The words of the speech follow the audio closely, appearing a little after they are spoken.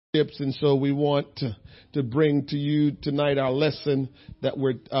And so we want to bring to you tonight our lesson that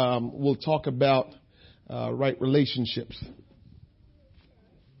we'll talk about right relationships.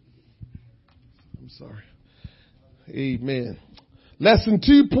 I'm sorry. Amen. Lesson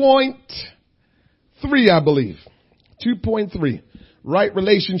 2.3, I believe. 2.3. Right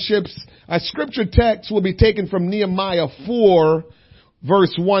relationships. Our scripture text will be taken from Nehemiah 4,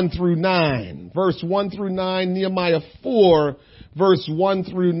 verse 1 through 9. Verse 1 through 9, Nehemiah 4, verse 1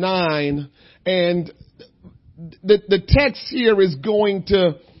 through 9. And the text here is going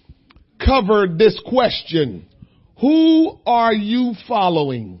to cover this question. Who are you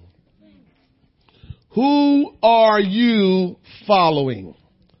following? Who are you following?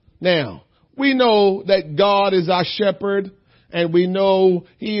 Now, we know that God is our shepherd and we know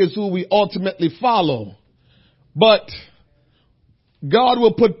He is who we ultimately follow. But God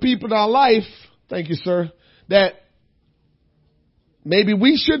will put people in our life, thank you, sir, that maybe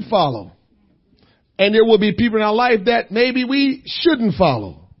we should follow. And there will be people in our life that maybe we shouldn't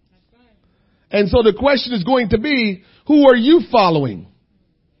follow. And so the question is going to be, who are you following?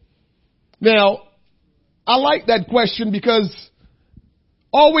 Now, I like that question because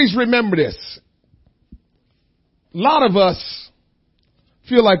always remember this. A lot of us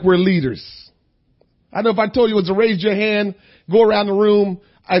feel like we're leaders. I know if I told you to raise your hand, go around the room,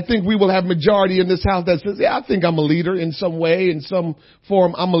 I think we will have majority in this house that says, yeah, I think I'm a leader in some way, in some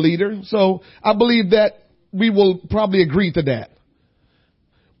form, I'm a leader. So I believe that we will probably agree to that.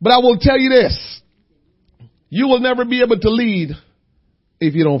 But I will tell you this, you will never be able to lead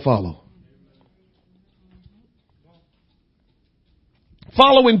if you don't follow.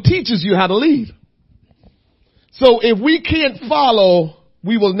 Following teaches you how to lead. So if we can't follow,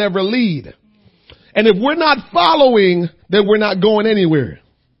 we will never lead. And if we're not following, then we're not going anywhere.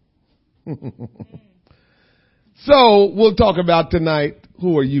 So we'll talk about tonight,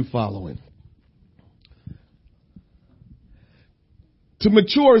 who are you following? To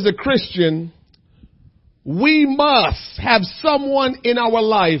mature as a Christian, we must have someone in our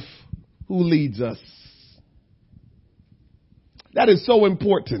life who leads us. That is so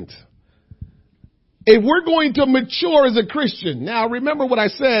important. If we're going to mature as a Christian, now remember what I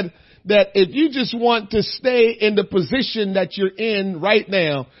said, that if you just want to stay in the position that you're in right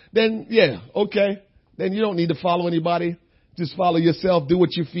now, then yeah, okay. Then you don't need to follow anybody. Just follow yourself, do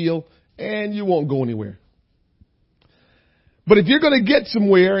what you feel, and you won't go anywhere. But if you're going to get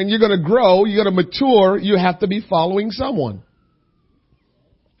somewhere and you're going to grow, you're going to mature, you have to be following someone.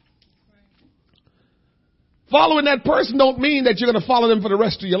 Following that person don't mean that you're going to follow them for the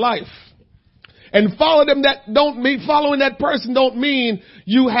rest of your life. And following that person don't mean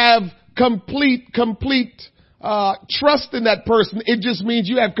you have complete trust in that person. It just means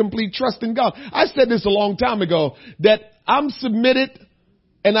you have complete trust in God. I said this a long time ago, that I'm submitted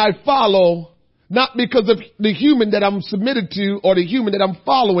and I follow not because of the human that I'm submitted to or the human that I'm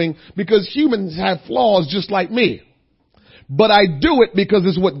following, because humans have flaws just like me. But I do it because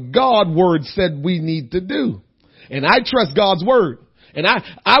it's what God's word said we need to do. And I trust God's word. And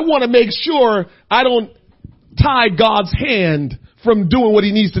I want to make sure I don't tie God's hand from doing what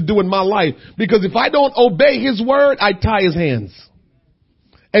He needs to do in my life. Because if I don't obey His word, I tie His hands.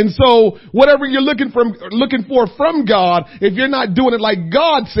 And so whatever you're looking for from God, if you're not doing it like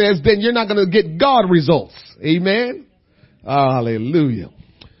God says, then you're not going to get God results. Amen. Hallelujah.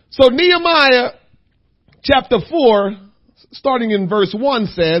 So Nehemiah chapter 4, starting in verse 1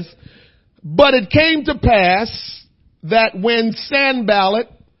 says, but it came to pass that when Sanballat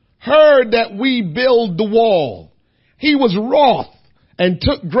heard that we build the wall, he was wroth and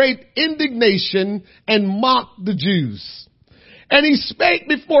took great indignation and mocked the Jews. And he spake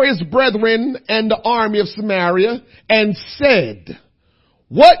before his brethren and the army of Samaria and said,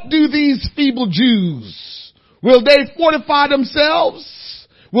 what do these feeble Jews? Will they fortify themselves?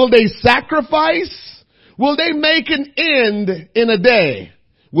 Will they sacrifice? Will they make an end in a day?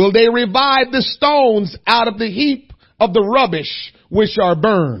 Will they revive the stones out of the heap of the rubbish which are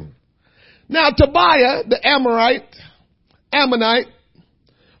burned? Now Tobiah, the Ammonite,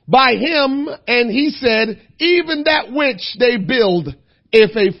 by him, and he said, even that which they build,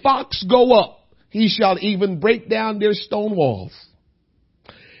 if a fox go up, he shall even break down their stone walls.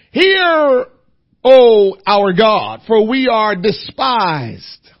 Hear, O our God, for we are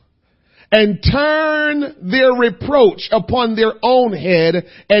despised, and turn their reproach upon their own head,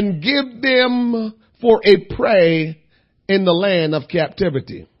 and give them for a prey in the land of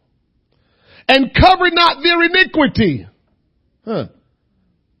captivity. And cover not their iniquity.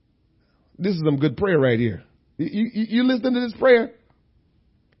 This is some good prayer right here. You listen to this prayer?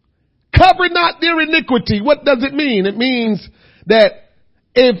 Cover not their iniquity. What does it mean? It means that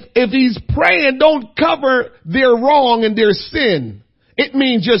if he's praying, don't cover their wrong and their sin. It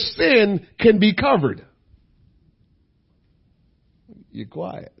means your sin can be covered. You're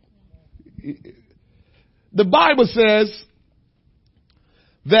quiet. The Bible says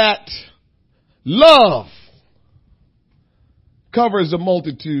that love covers a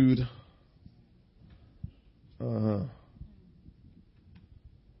multitude.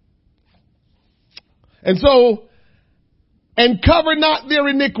 And so, and cover not their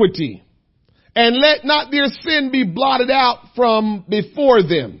iniquity, and let not their sin be blotted out from before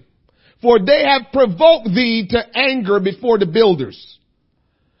them. For they have provoked thee to anger before the builders.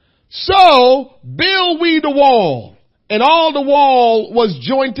 So build we the wall, and all the wall was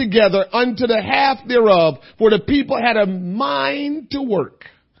joined together unto the half thereof, for the people had a mind to work.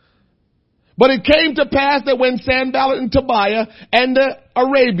 But it came to pass that when Sanballat and Tobiah and the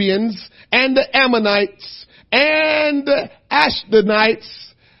Arabians and the Ammonites and the Ashdodites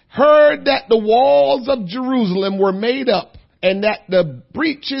heard that the walls of Jerusalem were made up and that the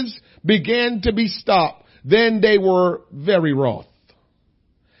breaches began to be stopped, then they were very wroth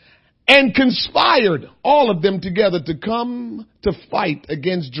and conspired all of them together to come to fight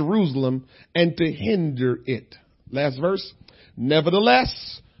against Jerusalem and to hinder it. Last verse.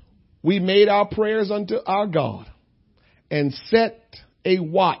 Nevertheless, we made our prayers unto our God and set a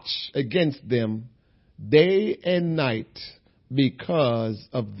watch against them day and night because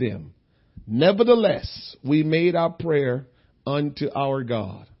of them. Nevertheless, we made our prayer unto our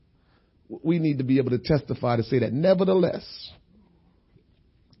God. We need to be able to testify to say that. Nevertheless,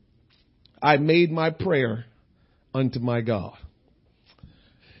 I made my prayer unto my God.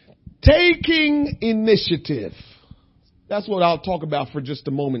 Taking initiative. That's what I'll talk about for just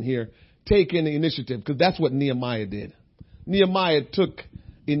a moment here. Taking the initiative, because that's what Nehemiah did. Nehemiah took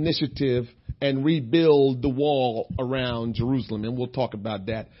initiative and rebuild the wall around Jerusalem. And we'll talk about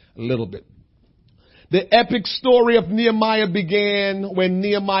that a little bit. The epic story of Nehemiah began when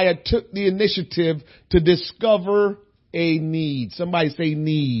Nehemiah took the initiative to discover a need. Somebody say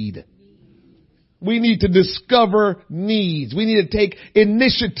need. We need to discover needs. We need to take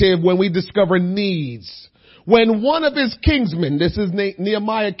initiative when we discover needs. When one of his kinsmen, this is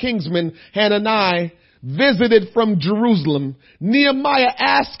Nehemiah kinsman, Hanani, visited from Jerusalem, Nehemiah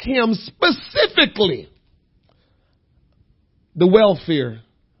asked him specifically the welfare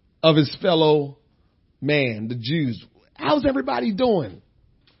of his fellow man, the Jews. How's everybody doing?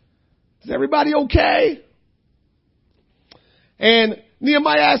 Is everybody okay? And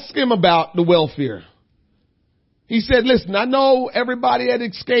Nehemiah asked him about the welfare. He said, listen, I know everybody had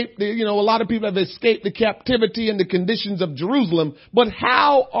escaped, a lot of people have escaped the captivity and the conditions of Jerusalem, but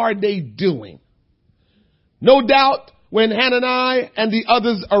how are they doing? No doubt when Hanani and the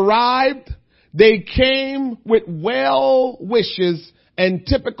others arrived, they came with well wishes and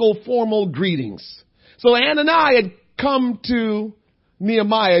typical formal greetings. So Hanani had come to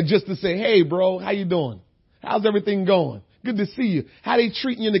Nehemiah just to say, hey bro, how you doing? How's everything going? Good to see you. How they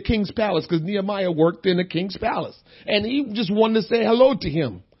treating you in the king's palace? Because Nehemiah worked in the king's palace. And he just wanted to say hello to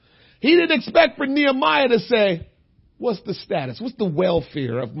him. He didn't expect for Nehemiah to say, what's the status? What's the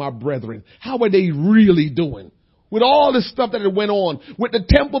welfare of my brethren? How are they really doing? With all the stuff that went on, with the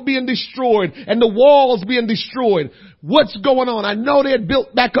temple being destroyed and the walls being destroyed, what's going on? I know they had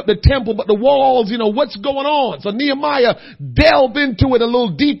built back up the temple, but the walls, what's going on? So Nehemiah delved into it a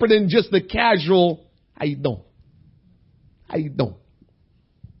little deeper than just the casual, how you doing? How you doing?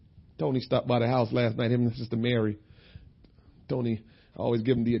 Tony stopped by the house last night, him and Sister Mary. Tony, I always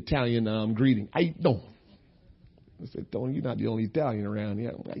give him the Italian greeting. How you doing? I said, Tony, you're not the only Italian around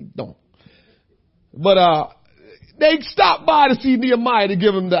here. How you doing? But they stopped by to see Nehemiah to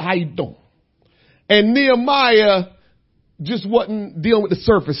give him the how you doing. And Nehemiah just wasn't dealing with the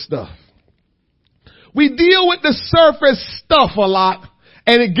surface stuff. We deal with the surface stuff a lot,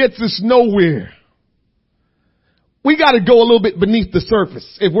 and it gets us nowhere. We got to go a little bit beneath the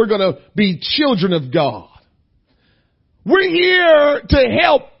surface if we're going to be children of God. We're here to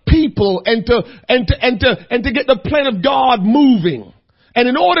help people and to get the plan of God moving. And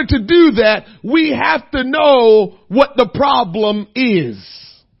in order to do that, we have to know what the problem is.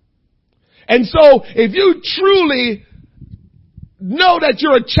 And so if you truly know that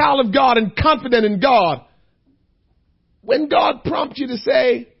you're a child of God and confident in God, when God prompts you to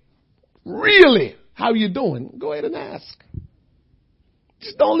say, really, how you doing? Go ahead and ask.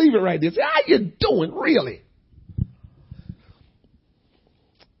 Just don't leave it right there. Say, how you doing, really?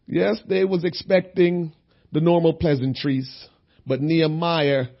 Yes, they was expecting the normal pleasantries, but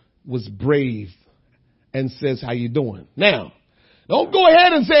Nehemiah was brave and says, how you doing? Now, don't go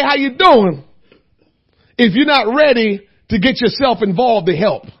ahead and say how you doing if you're not ready to get yourself involved to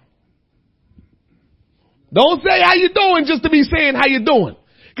help. Don't say how you doing just to be saying how you doing.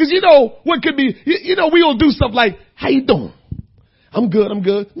 Cause you know what could be, we'll do stuff like, how you doing? I'm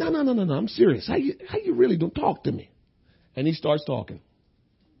good. No. I'm serious. How you really don't talk to me? And he starts talking.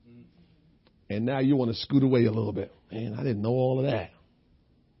 And now you want to scoot away a little bit. Man, I didn't know all of that.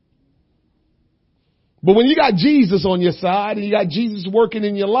 But when you got Jesus on your side and you got Jesus working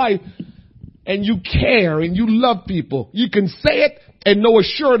in your life and you care and you love people, you can say it and know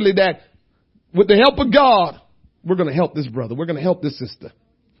assuredly that with the help of God, we're going to help this brother. We're going to help this sister.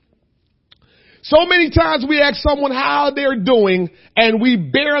 So many times we ask someone how they're doing and we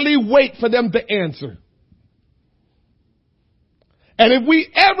barely wait for them to answer. And if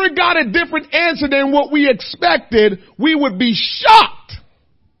we ever got a different answer than what we expected, we would be shocked.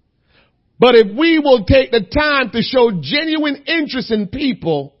 But if we will take the time to show genuine interest in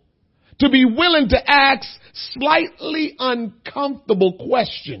people, to be willing to ask slightly uncomfortable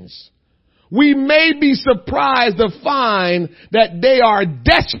questions, we may be surprised to find that they are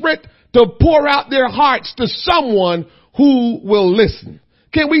desperate to pour out their hearts to someone who will listen.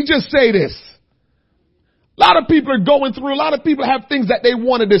 Can we just say this? A lot of people are going through, a lot of people have things that they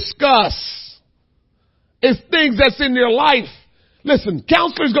want to discuss. It's things that's in their life. Listen,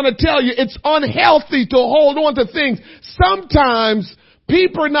 counselor's going to tell you it's unhealthy to hold on to things. Sometimes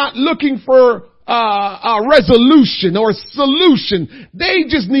people are not looking for a resolution or solution. They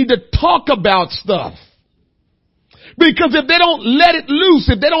just need to talk about stuff. Because if they don't let it loose,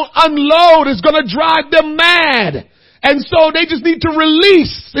 if they don't unload, it's going to drive them mad. And so they just need to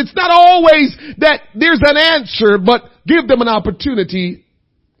release. It's not always that there's an answer, but give them an opportunity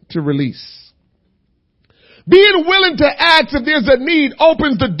to release. Being willing to ask if there's a need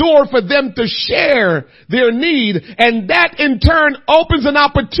opens the door for them to share their need. And that in turn opens an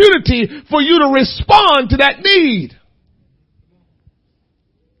opportunity for you to respond to that need.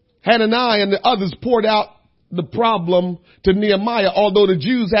 Hananiah and the others poured out the problem to Nehemiah, although the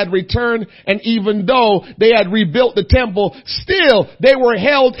Jews had returned and even though they had rebuilt the temple, still they were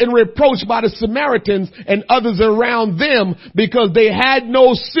held in reproach by the Samaritans and others around them because they had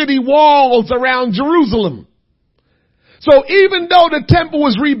no city walls around Jerusalem. So even though the temple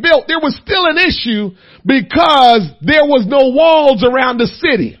was rebuilt, there was still an issue because there was no walls around the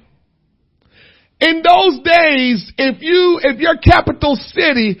city. In those days, if your capital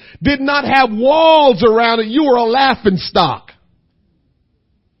city did not have walls around it, you were a laughing stock.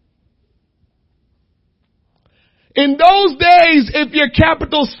 In those days, if your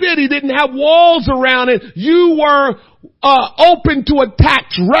capital city didn't have walls around it, you were open to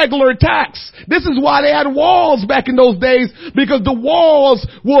attacks, regular attacks. This is why they had walls back in those days, because the walls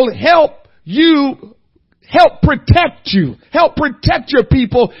will help protect your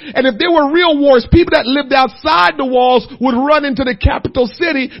people. And if there were real wars, people that lived outside the walls would run into the capital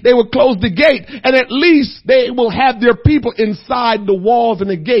city. They would close the gate, and at least they will have their people inside the walls and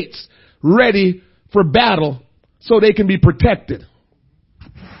the gates ready for battle so they can be protected.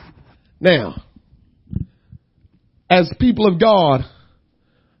 Now, as people of God,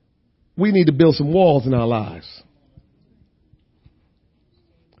 we need to build some walls in our lives.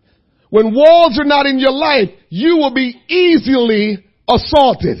 When walls are not in your life, you will be easily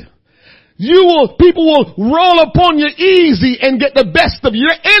assaulted. People will roll upon you easy and get the best of you.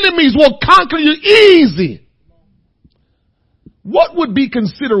 Your enemies will conquer you easy. What would be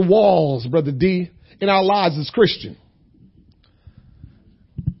considered walls, Brother D, in our lives as Christian?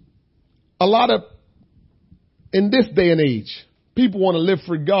 In this day and age, people want to live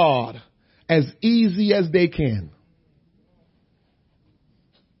for God as easy as they can.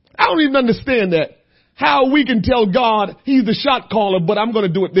 I don't even understand that. How we can tell God he's the shot caller, but I'm going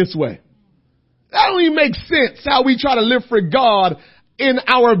to do it this way. That don't even make sense how we try to live for God in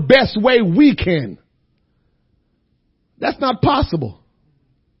our best way we can. That's not possible.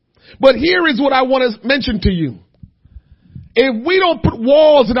 But here is what I want to mention to you. If we don't put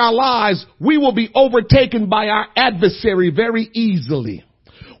walls in our lives, we will be overtaken by our adversary very easily.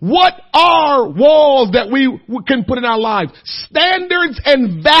 What are walls that we can put in our lives? Standards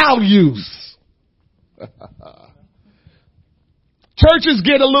and values. Churches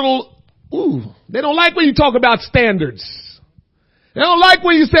get a little, they don't like when you talk about standards. They don't like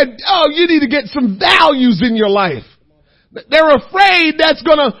when you said, you need to get some values in your life. They're afraid that's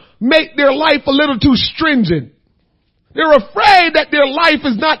going to make their life a little too stringent. They're afraid that their life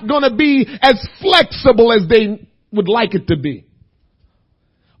is not going to be as flexible as they would like it to be.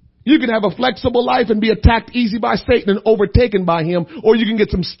 You can have a flexible life and be attacked easy by Satan and overtaken by him, or you can get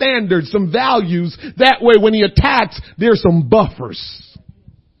some standards, some values. That way when he attacks, there's some buffers.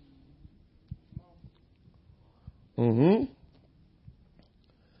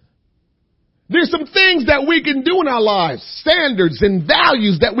 There's some things that we can do in our lives, standards and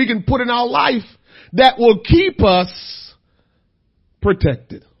values that we can put in our life that will keep us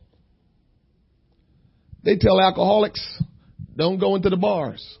protected. They tell alcoholics, don't go into the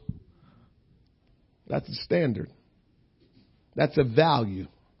bars. That's a standard. That's a value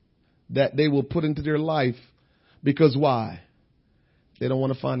that they will put into their life because why? They don't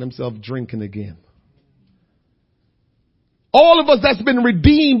want to find themselves drinking again. All of us that's been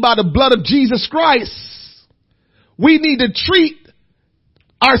redeemed by the blood of Jesus Christ, we need to treat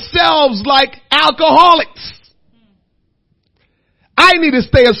ourselves like alcoholics. I need to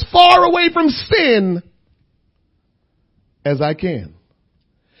stay as far away from sin as I can.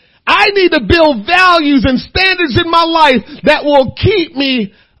 I need to build values and standards in my life that will keep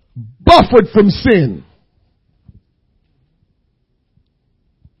me buffered from sin.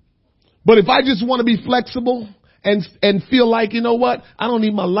 But if I just want to be flexible and feel like, you know what, I don't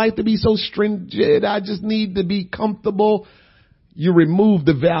need my life to be so stringent, I just need to be comfortable, you remove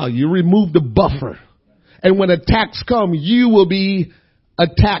the value, you remove the buffer. And when attacks come, you will be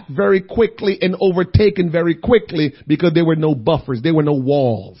attacked very quickly and overtaken very quickly because there were no buffers, there were no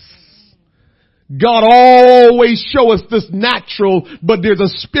walls. God always show us this natural, but there's a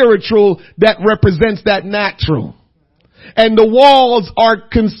spiritual that represents that natural. And the walls are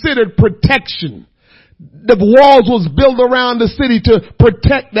considered protection. The walls was built around the city to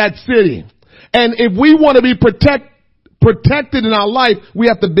protect that city. And if we want to be protected in our life, we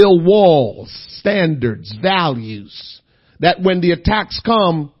have to build walls, standards, values, that when the attacks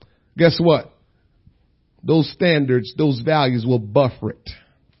come, guess what? Those standards, those values will buffer it.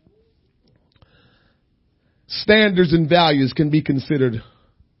 Standards and values can be considered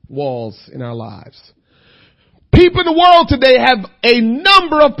walls in our lives. People in the world today have a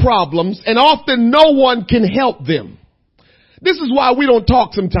number of problems and often no one can help them. This is why we don't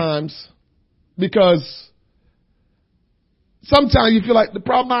talk sometimes, because sometimes you feel like the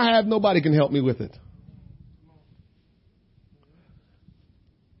problem I have, nobody can help me with it.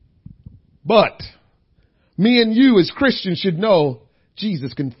 But me and you as Christians should know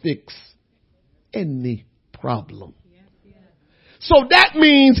Jesus can fix any problem. So that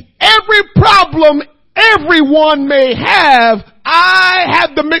means every problem everyone may have, I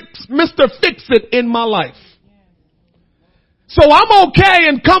have the Mr. Fix-It in my life. So I'm okay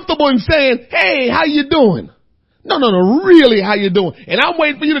and comfortable in saying, hey, how you doing? No, really, how you doing? And I'm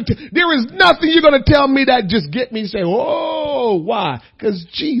waiting for you to, there is nothing you're going to tell me that just get me saying, oh, why? Because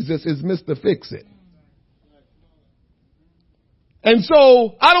Jesus is Mr. Fix-It. And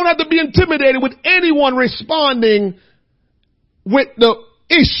so I don't have to be intimidated with anyone responding with the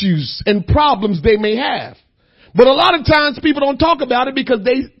issues and problems they may have. But a lot of times people don't talk about it because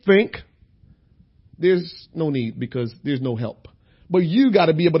they think there's no need because there's no help. But you got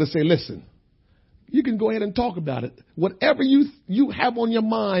to be able to say, listen, you can go ahead and talk about it. Whatever you have on your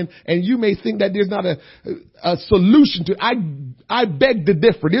mind, and you may think that there's not a solution to it. I beg to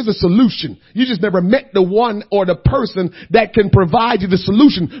differ. There's a solution. You just never met the one or the person that can provide you the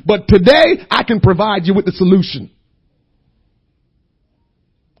solution. But today I can provide you with the solution.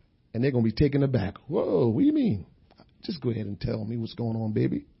 And they're going to be taken aback. Whoa, what do you mean? Just go ahead and tell me what's going on,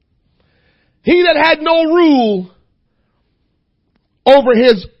 baby. He that had no rule over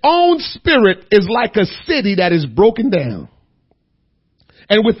his own spirit is like a city that is broken down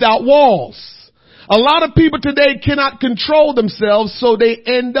and without walls. A lot of people today cannot control themselves, so they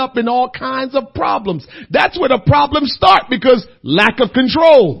end up in all kinds of problems. That's where the problems start, because lack of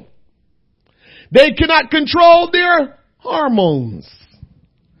control. They cannot control their hormones.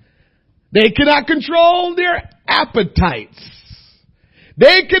 They cannot control their appetites.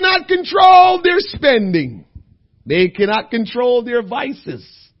 They cannot control their spending. They cannot control their vices.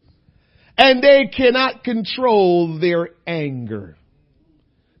 And they cannot control their anger.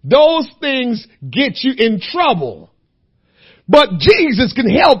 Those things get you in trouble. But Jesus can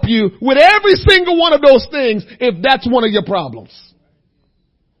help you with every single one of those things if that's one of your problems.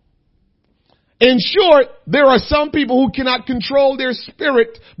 In short, there are some people who cannot control their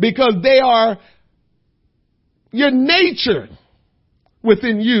spirit because your nature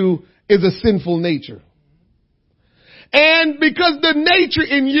within you is a sinful nature. And because the nature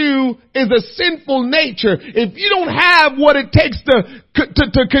in you is a sinful nature, if you don't have what it takes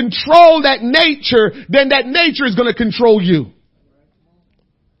to control that nature, then that nature is going to control you.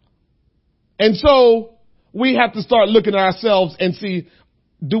 And so we have to start looking at ourselves and see,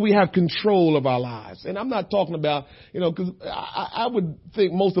 do we have control of our lives? And I'm not talking about, because I would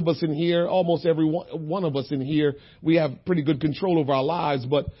think most of us in here, almost every one of us in here, we have pretty good control over our lives.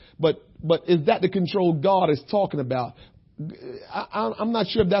 But is that the control God is talking about? I'm not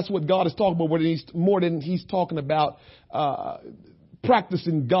sure if that's what God is talking about, more than he's talking about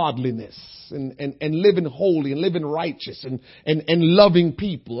practicing godliness and living holy and living righteous and loving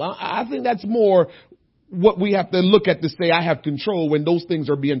people. I think that's more what we have to look at to say I have control when those things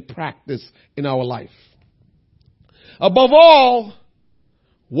are being practiced in our life. Above all,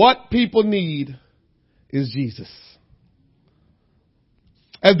 what people need is Jesus.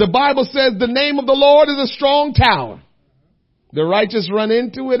 As the Bible says, the name of the Lord is a strong tower. The righteous run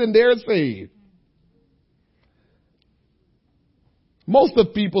into it and they're saved. Most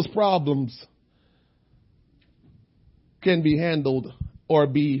of people's problems can be handled or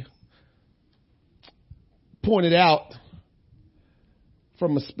be pointed out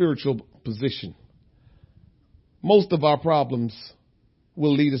from a spiritual position. Most of our problems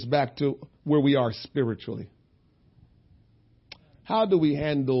will lead us back to where we are spiritually. How do we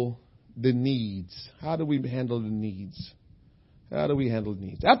handle the needs? How do we handle the needs? How do we handle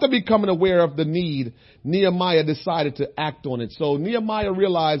needs? After becoming aware of the need, Nehemiah decided to act on it. So Nehemiah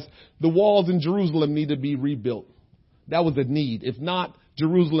realized the walls in Jerusalem need to be rebuilt. That was a need. If not,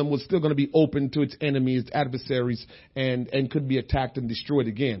 Jerusalem was still going to be open to its enemies, its adversaries, and could be attacked and destroyed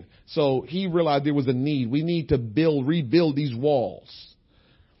again. So he realized there was a need. We need to rebuild these walls.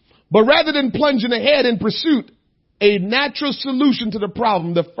 But rather than plunging ahead in pursuit, a natural solution to the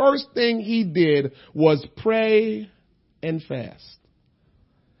problem, the first thing he did was pray and fast.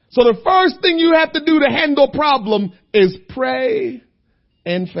 So the first thing you have to do to handle a problem is pray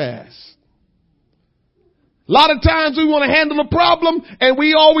and fast. A lot of times we want to handle a problem and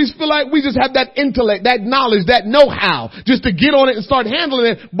we always feel like we just have that intellect, that knowledge, that know-how just to get on it and start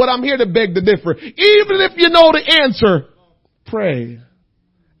handling it. But I'm here to beg to differ. Even if you know the answer, pray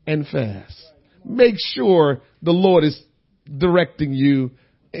and fast. Make sure the Lord is directing you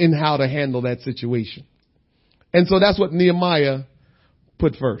in how to handle that situation. And so that's what Nehemiah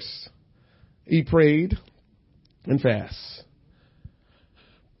put first. He prayed and fast.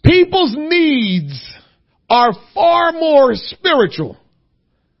 People's needs are far more spiritual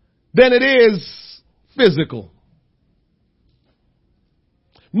than it is physical.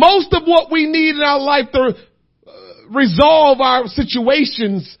 Most of what we need in our life to resolve our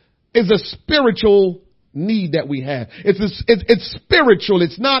situations is a spiritual need that we have. It's spiritual.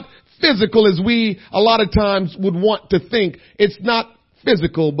 It's not physical as we a lot of times would want to think. It's not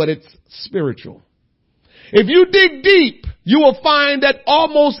physical, but it's spiritual. If you dig deep, you will find that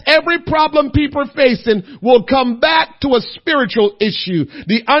almost every problem people are facing will come back to a spiritual issue.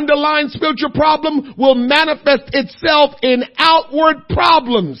 The underlying spiritual problem will manifest itself in outward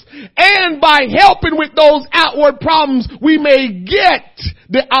problems. And by helping with those outward problems, we may get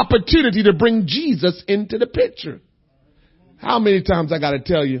the opportunity to bring Jesus into the picture. How many times I got to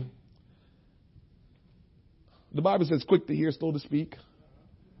tell you? The Bible says quick to hear, slow to speak.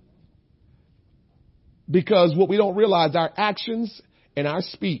 Because what we don't realize, our actions and our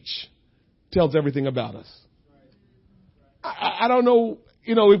speech tells everything about us. I don't know,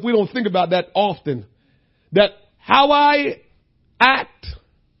 if we don't think about that often, that how I act,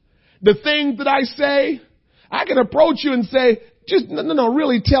 the things that I say, I can approach you and say, just, no,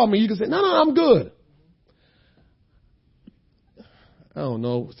 really tell me. You can say, no, I'm good. I don't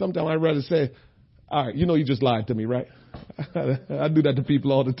know. Sometimes I'd rather say, all right, you just lied to me, right? I do that to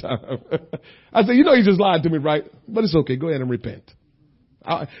people all the time. I say, you just lied to me, right? But it's okay. Go ahead and repent.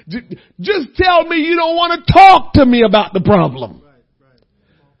 Just tell me you don't want to talk to me about the problem.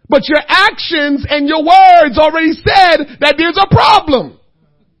 But your actions and your words already said that there's a problem.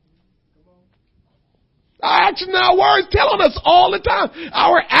 Our actions and our words tell on us all the time.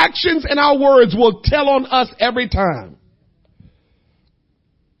 Our actions and our words will tell on us every time.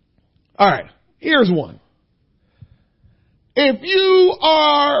 All right. Here's one. If you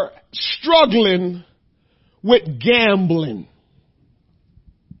are struggling with gambling,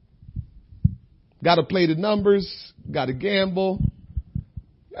 got to play the numbers, got to gamble,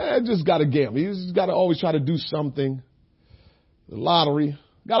 just got to gamble. You just got to always try to do something. The lottery,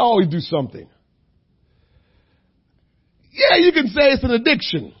 got to always do something. Yeah, you can say it's an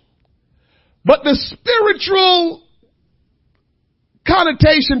addiction. But the spiritual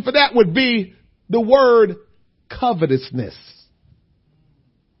connotation for that would be the word covetousness.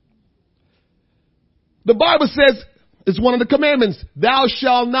 The Bible says it's one of the commandments. Thou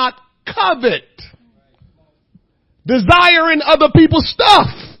shalt not covet. Desiring other people's stuff.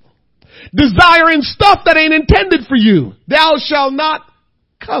 Desiring stuff that ain't intended for you. Thou shalt not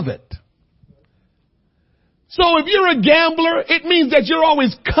covet. So if you're a gambler, it means that you're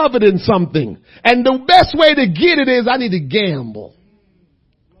always coveting something. And the best way to get it is I need to gamble.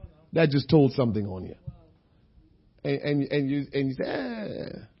 That just told something on you. And you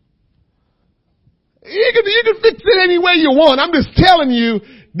say, You can fix it any way you want. I'm just telling you,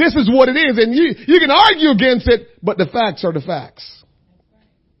 this is what it is. And you can argue against it, but the facts are the facts.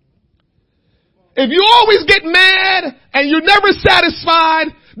 If you always get mad and you're never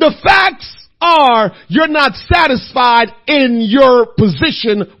satisfied, the facts are you're not satisfied in your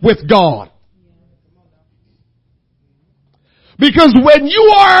position with God. Because when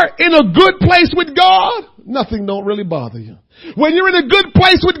you are in a good place with God, nothing don't really bother you. When you're in a good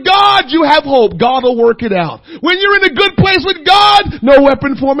place with God, you have hope. God will work it out. When you're in a good place with God, no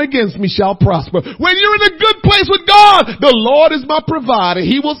weapon formed against me shall prosper. When you're in a good place with God, the Lord is my provider.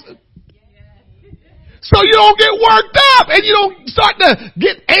 He will. So you don't get worked up and you don't start to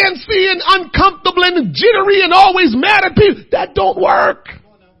get antsy and uncomfortable and jittery and always mad at people. That don't work.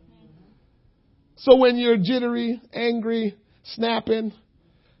 So when you're jittery, angry, snapping,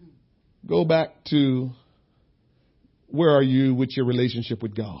 go back to where are you with your relationship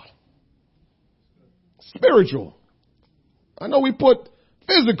with God? Spiritual. I know we put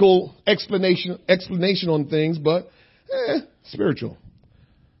physical explanation on things, but spiritual.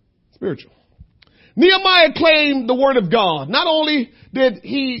 Spiritual. Nehemiah claimed the word of God. Not only did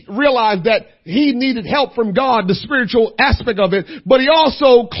he realize that he needed help from God, the spiritual aspect of it, but he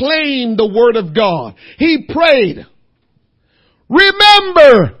also claimed the word of God. He prayed,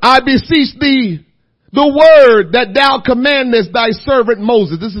 remember, I beseech thee, the word that thou commandest thy servant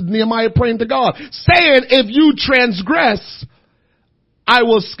Moses. This is Nehemiah praying to God, saying, if you transgress, I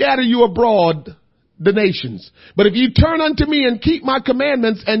will scatter you abroad the nations. But if you turn unto me and keep my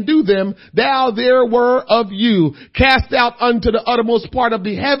commandments and do them, thou there were of you cast out unto the uttermost part of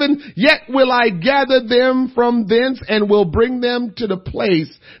the heaven, yet will I gather them from thence and will bring them to the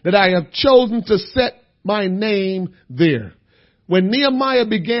place that I have chosen to set my name there. When Nehemiah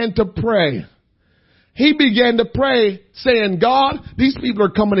began to pray, he began to pray saying, God, these people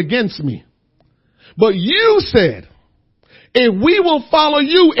are coming against me. But you said, if we will follow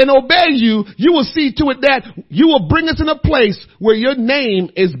you and obey you, you will see to it that you will bring us in a place where your name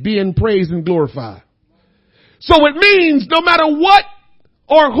is being praised and glorified. So it means no matter what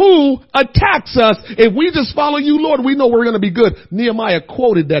or who attacks us, if we just follow you, Lord, we know we're going to be good. Nehemiah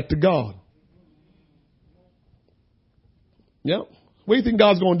quoted that to God. Yep. What do you think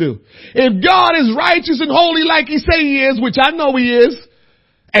God's going to do? If God is righteous and holy like he say he is, which I know he is,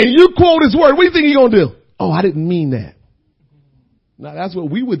 and you quote his word, what do you think he's going to do? Oh, I didn't mean that. Now that's what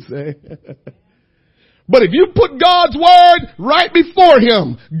we would say. But if you put God's word right before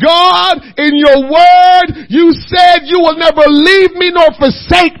him, God, in your word, you said you will never leave me nor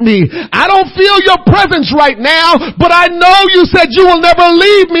forsake me. I don't feel your presence right now, but I know you said you will never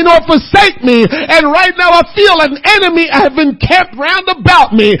leave me nor forsake me. And right now I feel an enemy have encamped round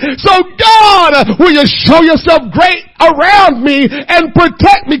about me. So God, will you show yourself great around me and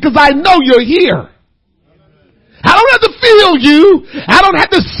protect me because I know you're here. I don't have to feel you. I don't have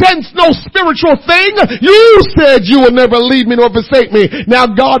to sense no spiritual thing. You said you will never leave me nor forsake me. Now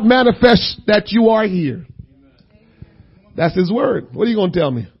God manifests that you are here. That's his word. What are you going to tell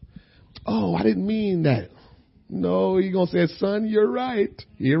me? Oh, I didn't mean that. No, he's going to say, son, you're right.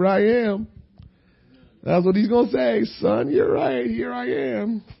 Here I am. That's what he's going to say. Son, you're right. Here I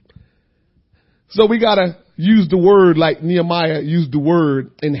am. So we got to use the word like Nehemiah used the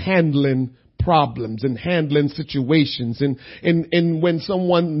word in handling problems and handling situations and when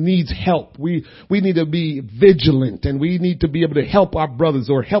someone needs help, we need to be vigilant and we need to be able to help our brothers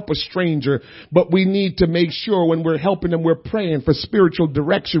or help a stranger, but we need to make sure when we're helping them, we're praying for spiritual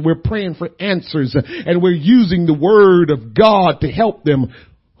direction, we're praying for answers, and we're using the word of God to help them.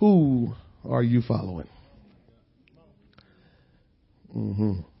 Who are you following?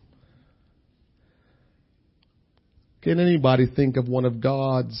 Can anybody think of one of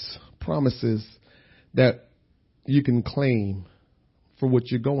God's promises that you can claim for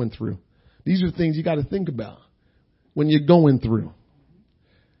what you're going through? These are things you got to think about when you're going through.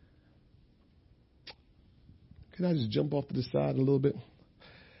 Can I just jump off to the side a little bit?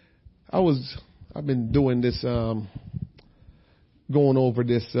 I've been doing this, going over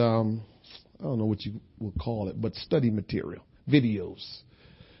this, I don't know what you will call it, but study material, videos.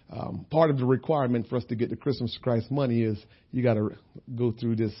 Part of the requirement for us to get the Christmas Christ money is you got to go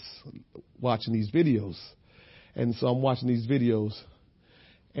through this, watching these videos. And so I'm watching these videos.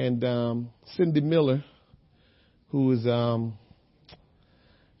 And Cindy Miller, who is,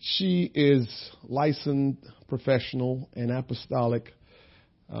 she is licensed professional and apostolic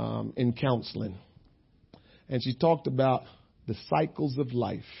in counseling. And she talked about the cycles of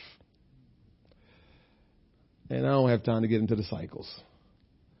life. And I don't have time to get into the cycles.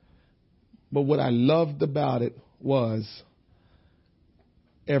 But what I loved about it was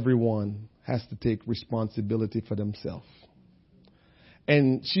everyone has to take responsibility for themselves.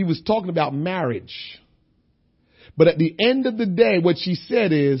 And she was talking about marriage. But at the end of the day, what she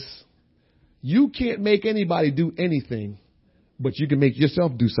said is, you can't make anybody do anything, but you can make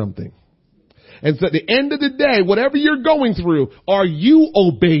yourself do something. And so at the end of the day, whatever you're going through, are you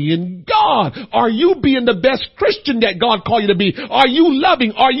obeying God? Are you being the best Christian that God called you to be? Are you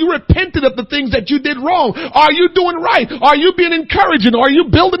loving? Are you repenting of the things that you did wrong? Are you doing right? Are you being encouraging? Are you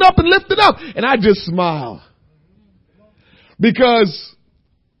building up and lifting up? And I just smile. Because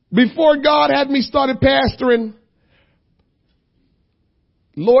before God had me started pastoring,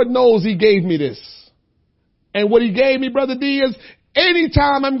 Lord knows He gave me this. And what He gave me, Brother D, is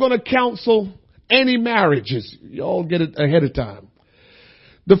anytime I'm going to counsel any marriages, y'all get it ahead of time.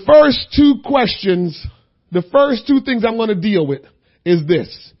 The first two questions, the first two things I'm going to deal with is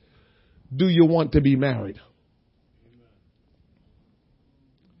this. Do you want to be married?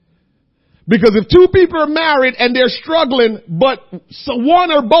 Because if two people are married and they're struggling, but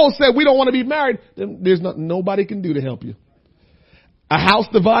one or both said we don't want to be married, then there's nobody can do to help you. A house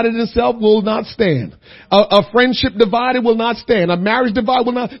divided itself will not stand. A friendship divided will not stand. A marriage divided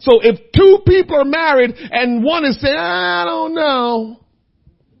will not. So if two people are married and one is saying, I don't know,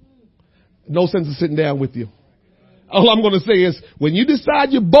 no sense in sitting down with you. All I'm going to say is when you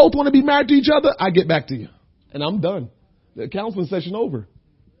decide you both want to be married to each other, I get back to you and I'm done. The counseling session over.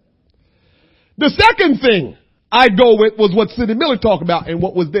 The second thing I go with was what Sidney Miller talked about. And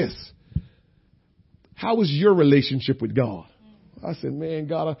what was this? How was your relationship with God? I said, man,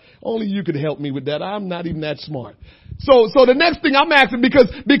 God, only you could help me with that. I'm not even that smart. So the next thing I'm asking,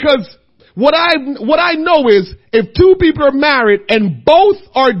 because what I know is if two people are married and both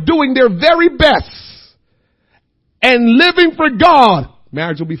are doing their very best and living for God,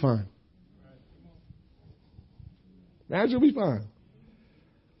 marriage will be fine. Marriage will be fine.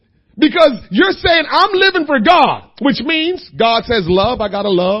 Because you're saying I'm living for God, which means God says love, I gotta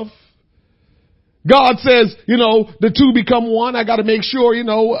love. God says, the two become one. I got to make sure,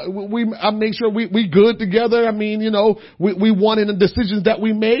 I make sure we good together. I mean, we want in the decisions that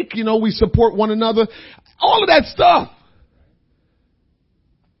we make, we support one another, all of that stuff.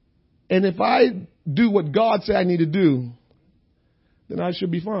 And if I do what God said I need to do, then I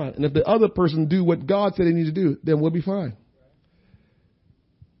should be fine. And if the other person do what God said they need to do, then we'll be fine.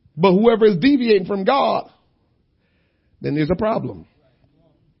 But whoever is deviating from God, then there's a problem.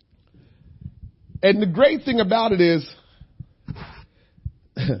 And the great thing about it is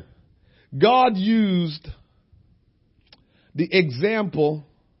God used the example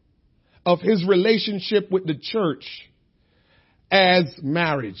of His relationship with the church as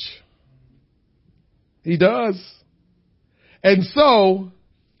marriage. He does. And so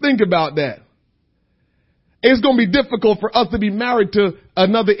think about that. It's going to be difficult for us to be married to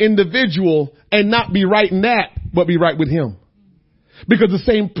another individual and not be right in that, but be right with Him. Because the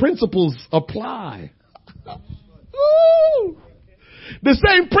same principles apply. The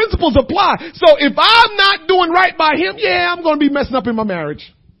same principles apply. So if I'm not doing right by Him, I'm going to be messing up in my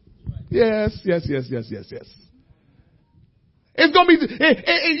marriage. Yes. It's going to be,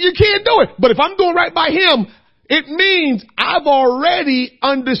 you can't do it. But if I'm doing right by Him, it means I've already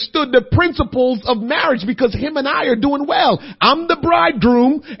understood the principles of marriage because Him and I are doing well. I'm the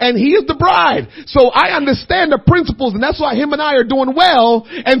bridegroom and He is the bride. So I understand the principles and that's why Him and I are doing well.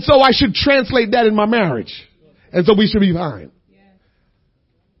 And so I should translate that in my marriage. And so we should be fine.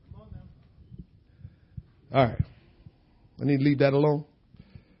 All right. I need to leave that alone.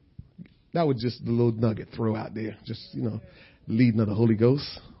 That was just the little nugget throw out there. Just, leading of the Holy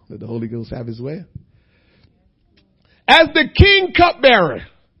Ghost. Let the Holy Ghost have His way. As the king cupbearer,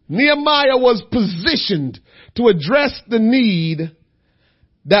 Nehemiah was positioned to address the need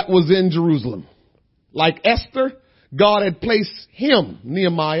that was in Jerusalem. Like Esther, God had placed him,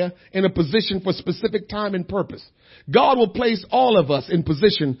 Nehemiah, in a position for specific time and purpose. God will place all of us in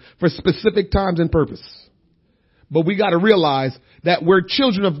position for specific times and purpose. But we got to realize that we're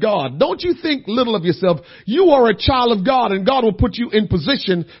children of God. Don't you think little of yourself. You are a child of God and God will put you in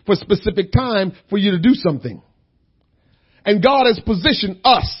position for specific time for you to do something. And God has positioned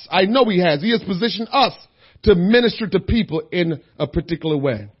us. I know He has. He has positioned us to minister to people in a particular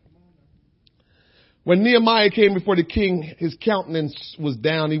way. When Nehemiah came before the king, his countenance was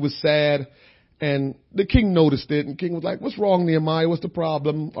down. He was sad. And the king noticed it. And the king was like, what's wrong, Nehemiah? What's the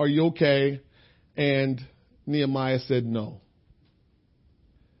problem? Are you okay? And Nehemiah said no.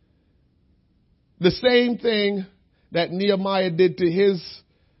 The same thing that Nehemiah did to his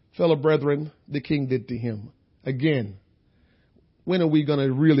fellow brethren, the king did to him. Again, when are we going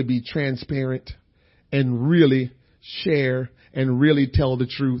to really be transparent and really share and really tell the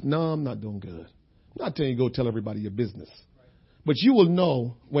truth? No, I'm not doing good. I'm not telling you go tell everybody your business. But you will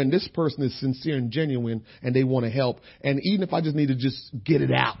know when this person is sincere and genuine and they want to help. And even if I just need to just get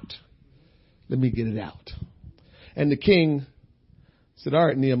it out, let me get it out. And the king said, all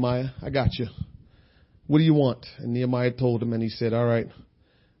right, Nehemiah, I got you. What do you want? And Nehemiah told him, and he said, all right,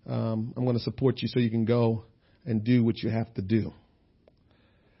 I'm going to support you so you can go and do what you have to do.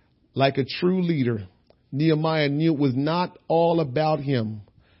 Like a true leader, Nehemiah knew it was not all about him,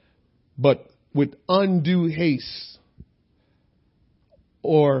 but with undue haste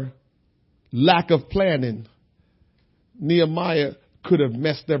or lack of planning, Nehemiah could have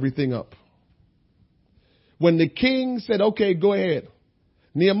messed everything up. When the king said, okay, go ahead,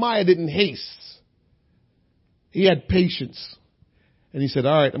 Nehemiah didn't haste. He had patience. And he said,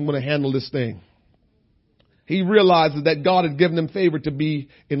 all right, I'm going to handle this thing. He realized that God had given him favor to be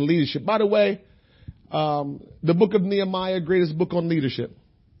in leadership. By the way, the book of Nehemiah, greatest book on leadership.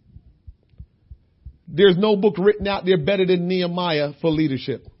 There's no book written out there better than Nehemiah for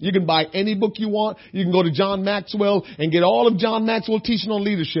leadership. You can buy any book you want. You can go to John Maxwell and get all of John Maxwell teaching on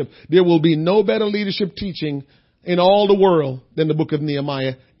leadership. There will be no better leadership teaching in all the world than the book of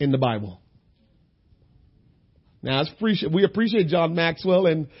Nehemiah in the Bible. Now, we appreciate John Maxwell,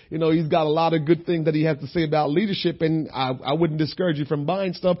 and, you know, he's got a lot of good things that he has to say about leadership, and I wouldn't discourage you from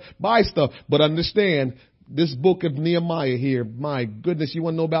buying stuff. Buy stuff. But understand, this book of Nehemiah here, my goodness, you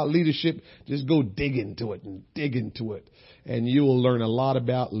want to know about leadership? Just go dig into it, and you will learn a lot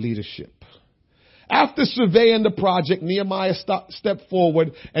about leadership. After surveying the project, Nehemiah stepped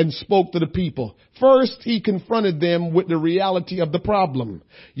forward and spoke to the people. First, he confronted them with the reality of the problem.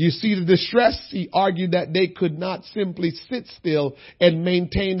 You see the distress. He argued that they could not simply sit still and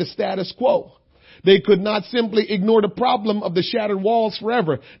maintain the status quo. They could not simply ignore the problem of the shattered walls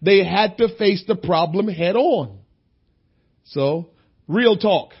forever. They had to face the problem head on. So, real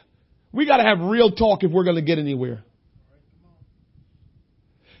talk. We got to have real talk if we're going to get anywhere.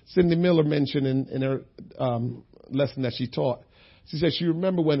 Cindy Miller mentioned in her lesson that she taught. She said she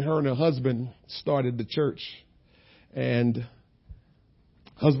remembered when her and her husband started the church, and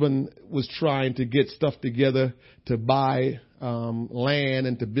husband was trying to get stuff together to buy land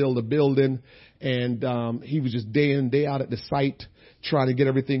and to build a building, and he was just day in, day out at the site trying to get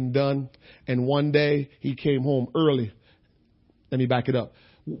everything done. And one day he came home early. Let me back it up.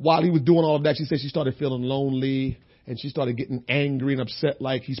 While he was doing all of that, she said she started feeling lonely. And she started getting angry and upset,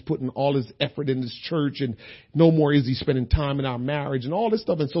 like he's putting all his effort in this church and no more is he spending time in our marriage and all this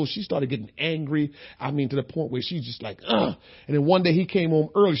stuff. And so she started getting angry. I mean, to the point where she's just like, ugh. And then one day he came home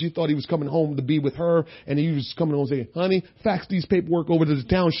early. She thought he was coming home to be with her. And he was coming home saying, honey, fax these paperwork over to the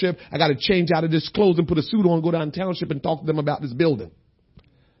township. I got to change out of this clothes and put a suit on, go down to the township and talk to them about this building.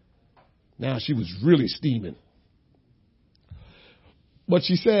 Now she was really steaming. But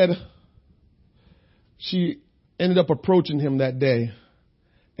she said she ended up approaching him that day.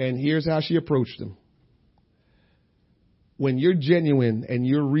 And here's how she approached him. When you're genuine and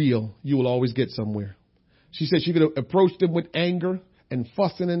you're real, you will always get somewhere. She said she could have approached him with anger and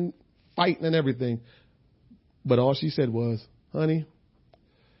fussing and fighting and everything. But all she said was, honey,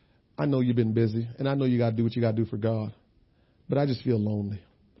 I know you've been busy and I know you got to do what you got to do for God. But I just feel lonely.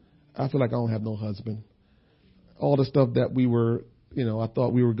 I feel like I don't have no husband. All the stuff that we were, you know, I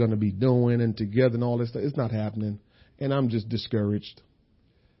thought we were going to be doing and together and all this stuff. It's not happening. And I'm just discouraged.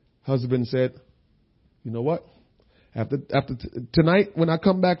 Husband said, you know what? After tonight, when I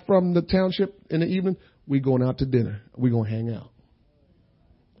come back from the township in the evening, we're going out to dinner. We're going to hang out.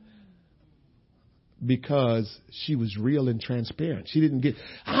 Because she was real and transparent. She didn't get,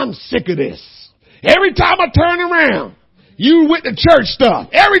 I'm sick of this. Every time I turn around, you with the church stuff.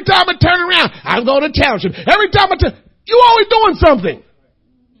 Every time I turn around, I'm going to township. Every time you always doing something.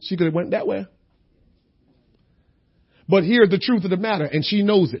 She could have went that way. But here's the truth of the matter, and she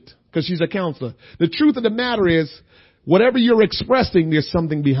knows it because she's a counselor. The truth of the matter is, whatever you're expressing, there's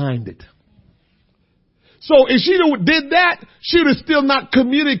something behind it. So if she did that, she would have still not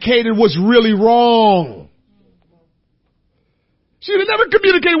communicated what's really wrong. She would have never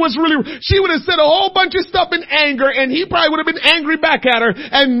communicated what's really wrong. She would have said a whole bunch of stuff in anger, and he probably would have been angry back at her,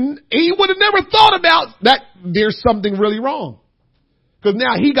 and he would have never thought about that there's something really wrong. Because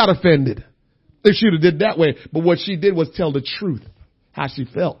now he got offended. If she would have did that way. But what she did was tell the truth, how she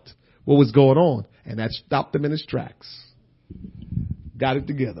felt, what was going on. And that stopped him in his tracks. Got it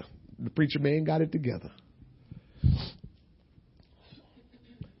together. The preacher man got it together.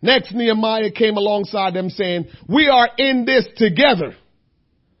 Next, Nehemiah came alongside them saying, we are in this together.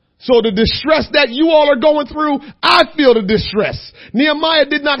 So the distress that you all are going through, I feel the distress. Nehemiah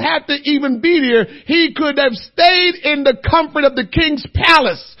did not have to even be there. He could have stayed in the comfort of the king's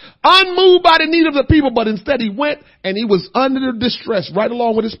palace, unmoved by the need of the people, but instead he went and he was under the distress right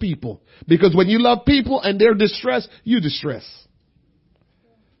along with his people. Because when you love people and they're distressed, you distress.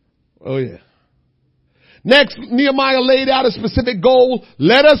 Oh yeah. Next, Nehemiah laid out a specific goal.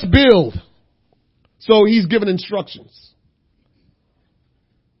 Let us build. So he's given instructions.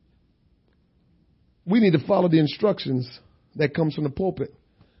 We need to follow the instructions that comes from the pulpit.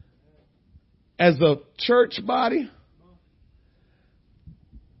 As a church body,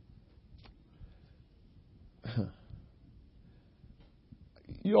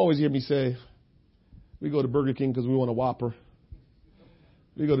 you always hear me say, we go to Burger King because we want a Whopper.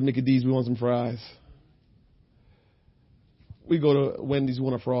 We go to Mickey D's, we want some fries. We go to Wendy's, we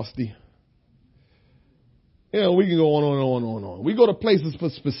want a Frosty. You know, we can go on and on and on. We go to places for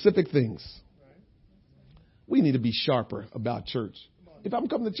specific things. We need to be sharper about church. If I'm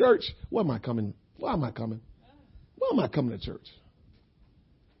coming to church, why am I coming? Why am I coming? Why am I coming to church?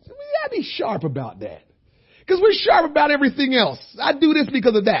 We gotta be sharp about that. Because we're sharp about everything else. I do this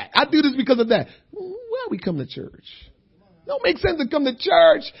because of that. I do this because of that. Why we come to church? Don't make sense to come to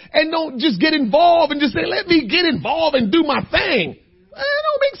church and don't just get involved and just say, let me get involved and do my thing. That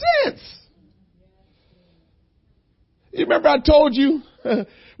don't make sense. You remember I told you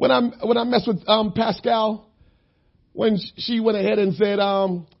when I messed with Pascal, when she went ahead and said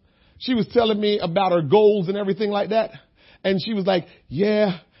she was telling me about her goals and everything like that. And she was like,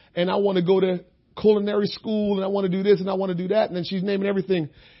 yeah, and I want to go to culinary school and I want to do this and I want to do that. And then she's naming everything.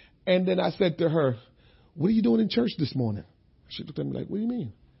 And then I said to her, what are you doing in church this morning? She looked at me like, what do you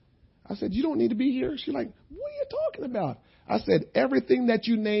mean? I said, you don't need to be here. She's like, what are you talking about? I said, everything that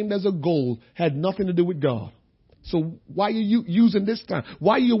you named as a goal had nothing to do with God. So why are you using this time?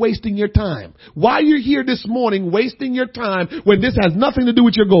 Why are you wasting your time? Why are you here this morning wasting your time when this has nothing to do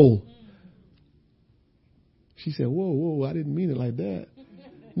with your goal? She said, whoa, I didn't mean it like that.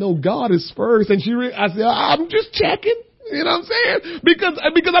 No, God is first. And I said, I'm just checking. You know what I'm saying? Because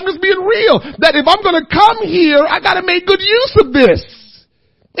I'm just being real. That if I'm going to come here, I got to make good use of this.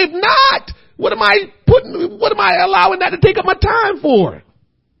 If not, what am I allowing that to take up my time for?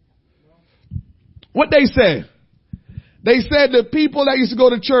 What they say? They said the people that used to go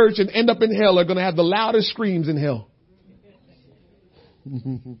to church and end up in hell are going to have the loudest screams in hell.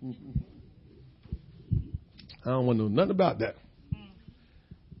 I don't want to know nothing about that.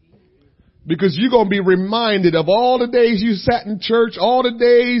 Because you're going to be reminded of all the days you sat in church, all the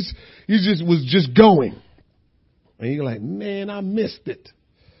days you was just going. And you're like, man, I missed it.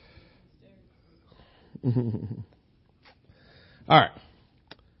 All right.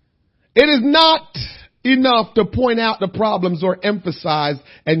 It is not enough to point out the problems or emphasize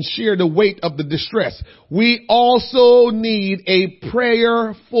and share the weight of the distress. We also need a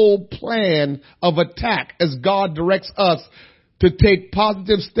prayerful plan of attack as God directs us to take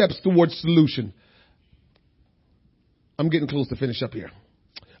positive steps towards solution. I'm getting close to finish up here.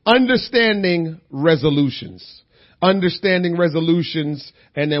 Understanding resolutions,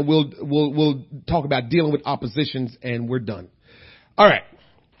 and then we'll talk about dealing with oppositions, and we're done. All right.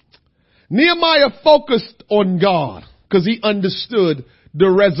 Nehemiah focused on God because he understood the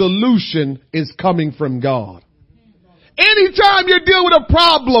resolution is coming from God. Anytime you're dealing with a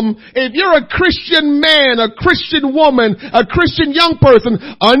problem, if you're a Christian man, a Christian woman, a Christian young person,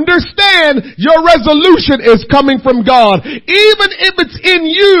 understand your resolution is coming from God. Even if it's in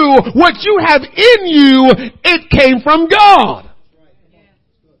you, what you have in you, it came from God.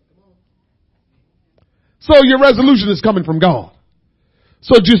 So your resolution is coming from God.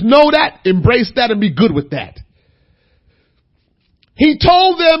 So just know that, embrace that, and be good with that. He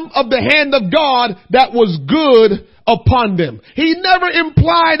told them of the hand of God that was good upon them. He never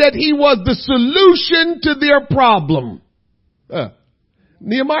implied that he was the solution to their problem.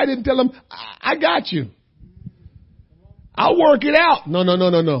 Nehemiah didn't tell them, I got you. I'll work it out.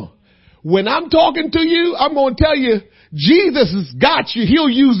 No. When I'm talking to you, I'm going to tell you, Jesus has got you. He'll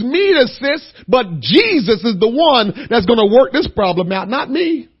use me to assist, but Jesus is the one that's going to work this problem out, not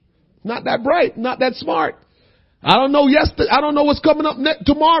me. Not that bright, not that smart. I don't know I don't know what's coming up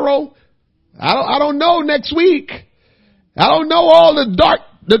tomorrow. I don't know next week. I don't know all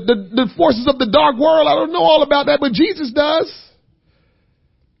the forces of the dark world. I don't know all about that, but Jesus does.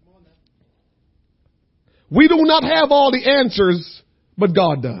 We do not have all the answers, but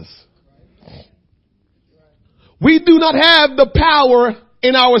God does. We do not have the power,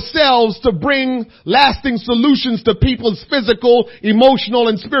 in ourselves to bring lasting solutions to people's physical, emotional,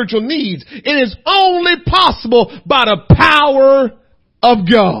 and spiritual needs. It is only possible by the power of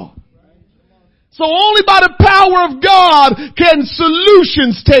God. So only by the power of God can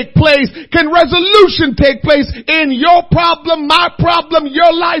solutions take place, can resolution take place in your problem, my problem,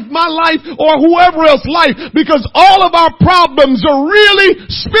 your life, my life, or whoever else's life, because all of our problems are really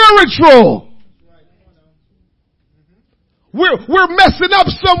spiritual. We're messing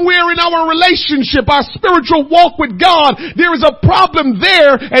up somewhere in our relationship, our spiritual walk with God. There is a problem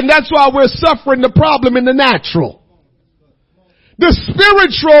there, and that's why we're suffering the problem in the natural. The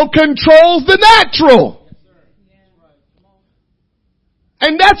spiritual controls the natural.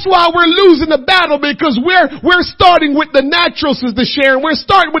 And that's why we're losing the battle, because we're starting with the natural, Sister Sharon. We're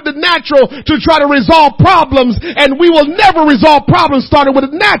starting with the natural to try to resolve problems, and we will never resolve problems starting with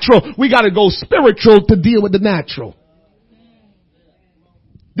the natural. We gotta go spiritual to deal with the natural.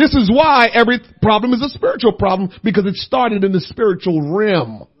 This is why every problem is a spiritual problem, because it started in the spiritual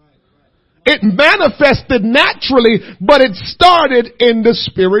realm. It manifested naturally, but it started in the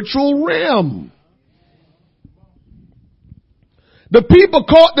spiritual realm. The people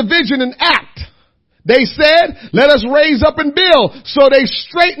caught the vision and act. They said, let us raise up and build. So they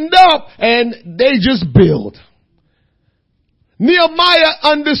straightened up and they just build. Nehemiah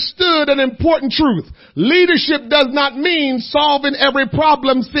understood an important truth. Leadership does not mean solving every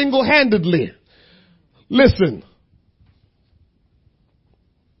problem single-handedly. Listen.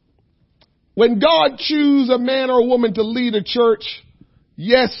 When God chooses a man or a woman to lead a church,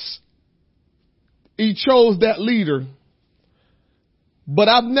 yes, he chose that leader. But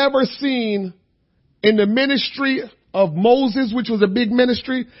I've never seen in the ministry of Moses, which was a big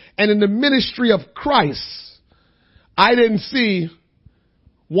ministry, and in the ministry of Christ, I didn't see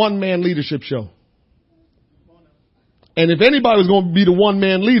one-man leadership show. And if anybody was going to be the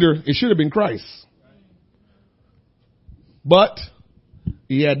one-man leader, it should have been Christ. But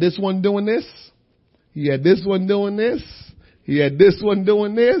he had this one doing this. He had this one doing this. He had this one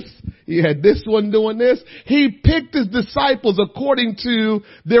doing this. He had this one doing this. He picked his disciples according to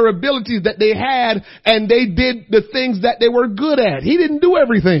their abilities that they had, and they did the things that they were good at. He didn't do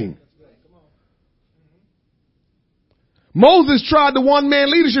everything. Moses tried the one-man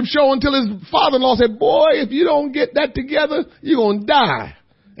leadership show until his father-in-law said, boy, if you don't get that together, you're going to die.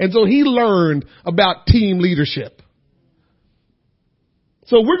 And so he learned about team leadership.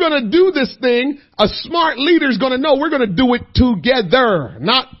 So we're going to do this thing. A smart leader is going to know we're going to do it together,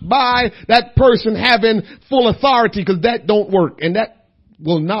 not by that person having full authority, because that don't work. And that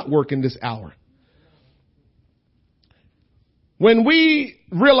will not work in this hour. When we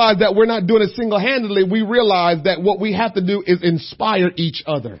realize that we're not doing it single-handedly, we realize that what we have to do is inspire each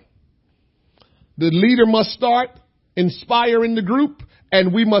other. The leader must start inspiring the group,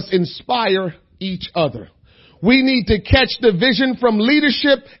 and we must inspire each other. We need to catch the vision from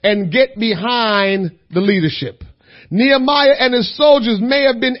leadership and get behind the leadership. Nehemiah and his soldiers may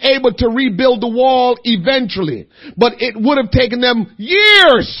have been able to rebuild the wall eventually, but it would have taken them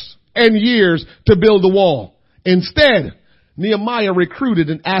years and years to build the wall. Instead, Nehemiah recruited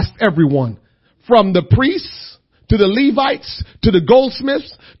and asked everyone, from the priests to the Levites to the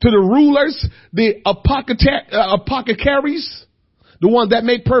goldsmiths to the rulers, the apothecaries, the ones that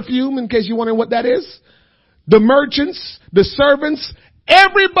make perfume, in case you're wondering what that is, the merchants, the servants,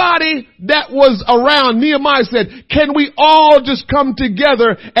 everybody that was around. Nehemiah said, can we all just come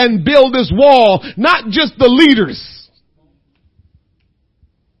together and build this wall? Not just the leaders.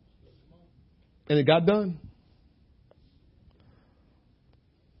 And it got done.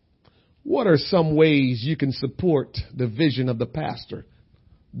 What are some ways you can support the vision of the pastor,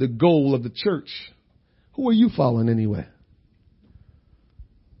 the goal of the church? Who are you following anyway?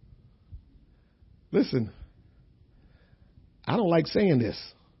 Listen, I don't like saying this,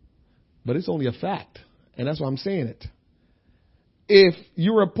 but it's only a fact, and that's why I'm saying it. If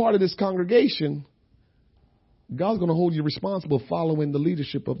you're a part of this congregation, God's going to hold you responsible following the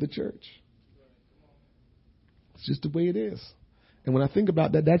leadership of the church. It's just the way it is. And when I think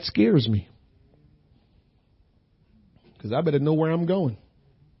about that, that scares me. Because I better know where I'm going.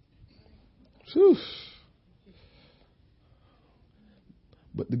 Whew.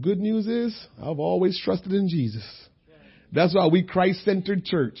 But the good news is, I've always trusted in Jesus. That's why we Christ-centered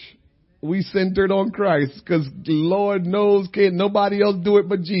church. We centered on Christ, because Lord knows can't nobody else do it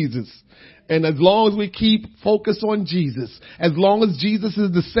but Jesus. And as long as we keep focus on Jesus, as long as Jesus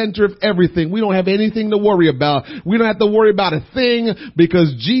is the center of everything, we don't have anything to worry about. We don't have to worry about a thing,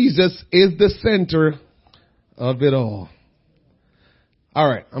 because Jesus is the center of it all. All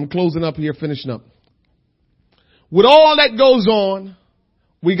right, I'm closing up here, finishing up. With all that goes on,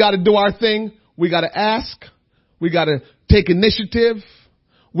 We got to do our thing. We got to ask. We got to take initiative.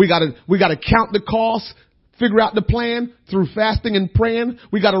 We got to count the cost, figure out the plan through fasting and praying.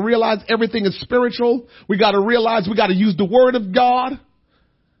 We got to realize everything is spiritual. We got to realize we got to use the word of God.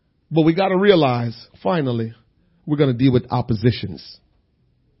 But we got to realize, finally, we're going to deal with oppositions.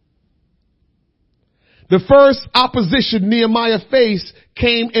 The first opposition Nehemiah faced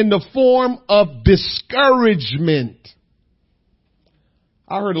came in the form of discouragement.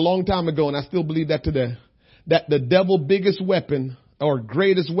 I heard a long time ago, and I still believe that today, that the devil's biggest weapon or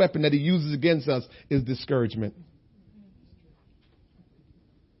greatest weapon that he uses against us is discouragement.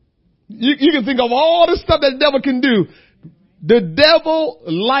 You can think of all the stuff that the devil can do. The devil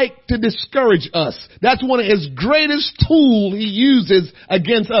likes to discourage us. That's one of his greatest tools he uses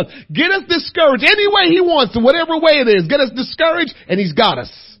against us. Get us discouraged any way he wants to, whatever way it is. Get us discouraged, and he's got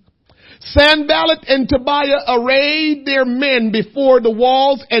us. Sanballat and Tobiah arrayed their men before the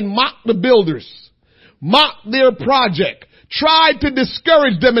walls and mocked the builders, mocked their project, tried to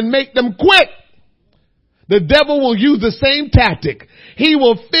discourage them and make them quit. The devil will use the same tactic. He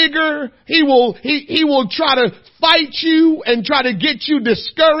will try to fight you and try to get you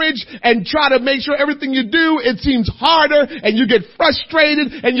discouraged and try to make sure everything you do, it seems harder and you get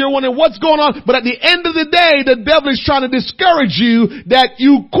frustrated and you're wondering what's going on. But at the end of the day, the devil is trying to discourage you that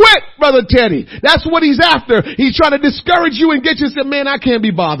you quit, Brother Teddy. That's what he's after. He's trying to discourage you and get you to say, man, I can't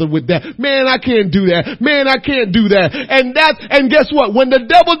be bothered with that. Man, I can't do that. Man, I can't do that. And guess what? When the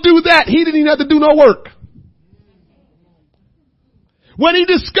devil do that, he didn't even have to do no work. When he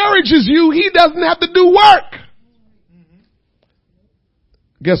discourages you, he doesn't have to do work.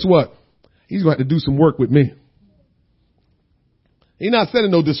 Guess what? He's going to have to do some work with me. He's not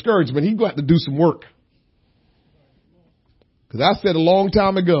sending no discouragement. He's going to have to do some work. Because I said a long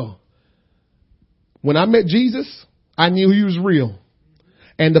time ago, when I met Jesus, I knew he was real.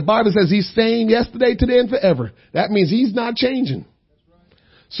 And the Bible says he's same yesterday, today, and forever. That means he's not changing.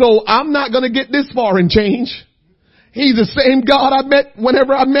 So I'm not going to get this far and change. He's the same God I met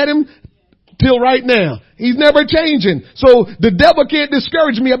whenever I met him till right now. He's never changing. So the devil can't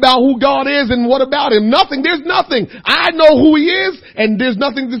discourage me about who God is and what about him. Nothing. There's nothing. I know who he is, and there's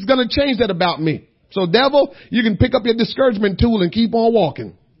nothing that's going to change that about me. So devil, you can pick up your discouragement tool and keep on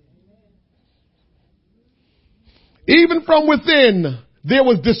walking. Even from within, there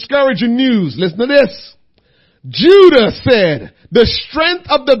was discouraging news. Listen to this. Judah said, the strength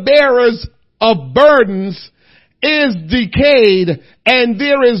of the bearers of burdens is decayed and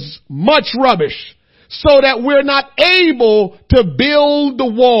there is much rubbish so that we're not able to build the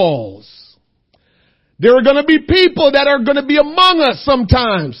walls. There are going to be people that are going to be among us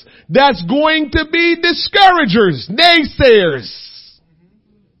sometimes that's going to be discouragers, naysayers.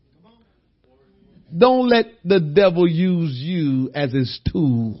 Don't let the devil use you as his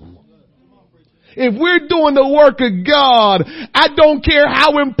tool. If we're doing the work of God, I don't care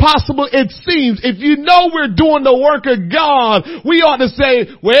how impossible it seems. If you know we're doing the work of God, we ought to say,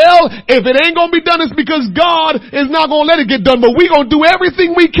 well, if it ain't going to be done, it's because God is not going to let it get done. But we're going to do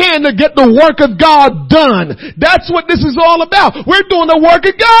everything we can to get the work of God done. That's what this is all about. We're doing the work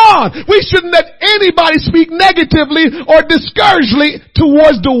of God. We shouldn't let anybody speak negatively or discouragingly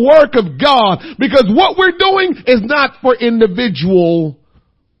towards the work of God, because what we're doing is not for individual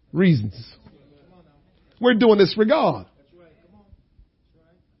reasons. We're doing this for God.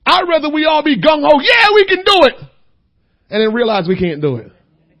 I'd rather we all be gung-ho, yeah, we can do it, and then realize we can't do it.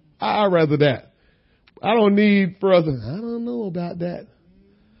 I'd rather that. I don't need for us, I don't know about that.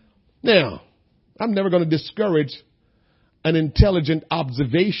 Now, I'm never going to discourage an intelligent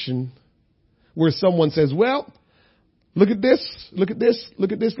observation where someone says, well, look at this, look at this,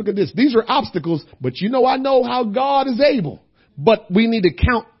 look at this, look at this. These are obstacles, but you know, I know how God is able. But we need to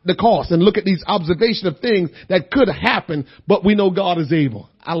count the cost and look at these observation of things that could happen, but we know God is able.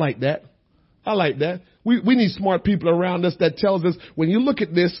 I like that. I like that. We need smart people around us that tells us when you look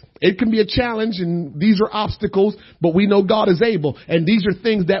at this, it can be a challenge and these are obstacles, but we know God is able. And these are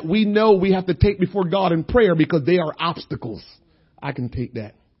things that we know we have to take before God in prayer because they are obstacles. I can take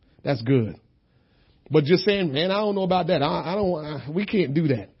that. That's good. But just saying, man, I don't know about that. We can't do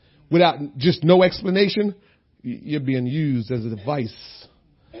that without just no explanation. You're being used as a device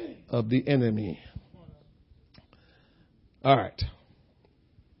of the enemy. All right.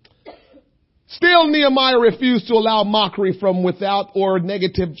 Still, Nehemiah refused to allow mockery from without or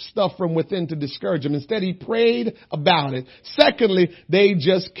negative stuff from within to discourage him. Instead, he prayed about it. Secondly, they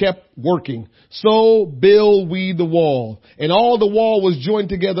just kept working. So build we the wall. And all the wall was joined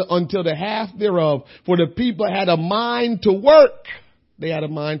together until the half thereof. For the people had a mind to work. They had a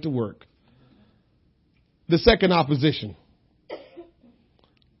mind to work. The second opposition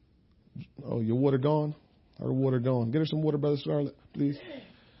Oh, your water gone? Her water gone. Get her some water, Brother Scarlett, please.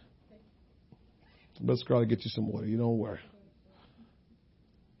 Brother Scarlett, get you some water. You don't worry.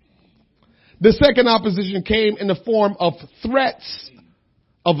 The second opposition came in the form of threats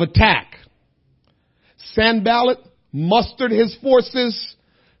of attack. Sanballat mustered his forces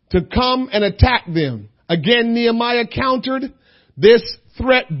to come and attack them. Again, Nehemiah countered this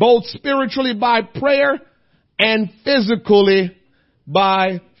threat both spiritually by prayer and physically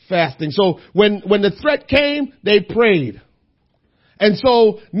by fasting. So when the threat came, they prayed. And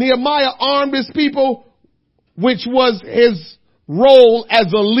so Nehemiah armed his people, which was his role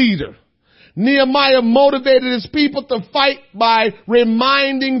as a leader. Nehemiah motivated his people to fight by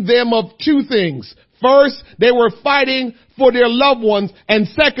reminding them of two things. First, they were fighting for their loved ones. And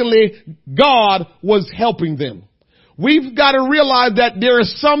secondly, God was helping them. We've got to realize that there are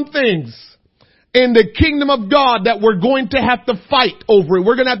some things in the kingdom of God that we're going to have to fight over it.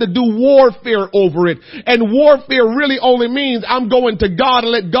 We're going to have to do warfare over it. And warfare really only means I'm going to God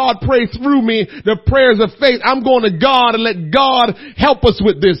and let God pray through me the prayers of faith. I'm going to God and let God help us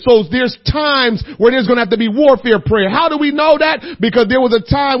with this. So there's times where there's going to have to be warfare prayer. How do we know that? Because there was a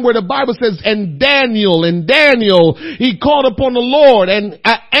time where the Bible says, and Daniel, he called upon the Lord and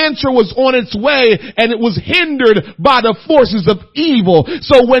an answer was on its way and it was hindered by the forces of evil.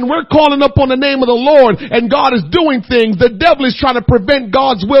 So when we're calling upon the name of the Lord and God is doing things, the devil is trying to prevent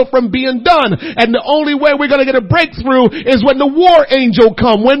God's will from being done. And the only way we're going to get a breakthrough is when the war angel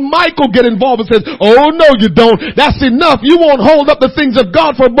come, when Michael get involved and says, oh no you don't, that's enough, you won't hold up the things of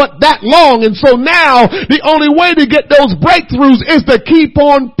God for but that long. And so now the only way to get those breakthroughs is to keep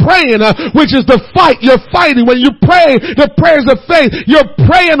on praying, which is the fight. You're fighting. When you pray the prayers of faith, you're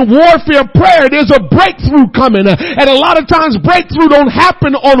praying warfare prayer. There's a breakthrough coming. And a lot of times breakthrough don't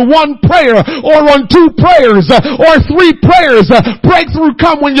happen on one prayer or on two prayers or three prayers. Breakthrough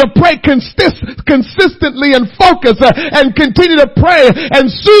come when you pray consistently and focus and continue to pray, and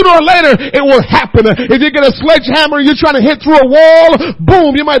sooner or later it will happen. If you get a sledgehammer and you're trying to hit through a wall,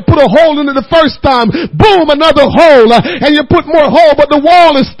 boom, you might put a hole in it the first time, boom, another hole, and you put more hole, but the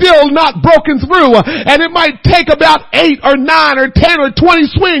wall is still not broken through, and it might take about 8 or 9 or 10 or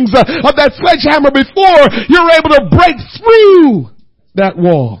 20 swings of that sledgehammer before you're able to break through that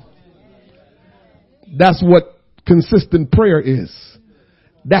wall. That's what consistent prayer is.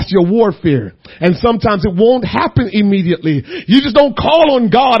 That's your warfare. And sometimes it won't happen immediately. You just don't call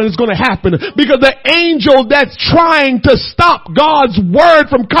on God and it's going to happen, because the angel that's trying to stop God's word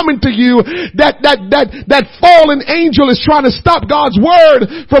from coming to you, that fallen angel is trying to stop God's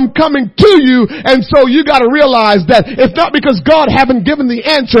word from coming to you. And so you got to realize that it's not because God haven't given the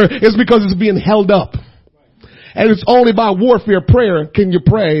answer, it's because it's being held up. And it's only by warfare prayer can you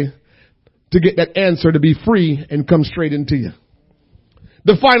pray to get that answer to be free and come straight into you.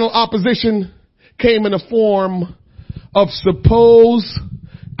 The final opposition came in the form of supposed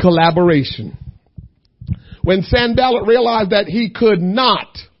collaboration. When Sanballat realized that he could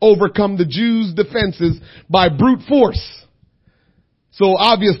not overcome the Jews' defenses by brute force, so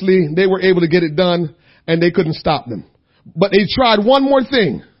obviously they were able to get it done and they couldn't stop them. But they tried one more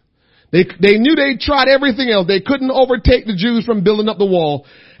thing. They knew they tried everything else. They couldn't overtake the Jews from building up the wall,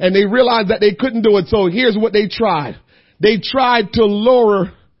 and they realized that they couldn't do it. So here's what they tried. They tried to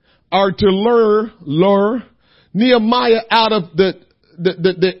lure Nehemiah out of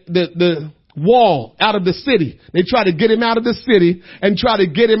the wall, out of the city. They tried to get him out of the city and try to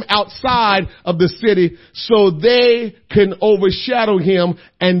get him outside of the city so they can overshadow him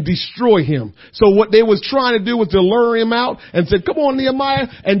and destroy him. So what they was trying to do was to lure him out and said, come on, Nehemiah,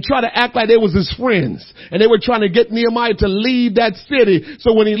 and try to act like they was his friends. And they were trying to get Nehemiah to leave that city.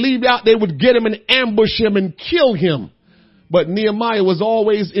 So when he leave out, they would get him and ambush him and kill him. But Nehemiah was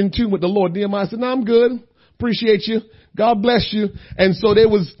always in tune with the Lord. Nehemiah said, no, I'm good. Appreciate you. God bless you. And so they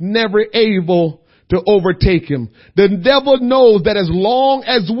was never able to overtake him. The devil knows that as long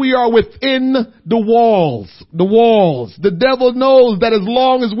as we are within the walls, the devil knows that as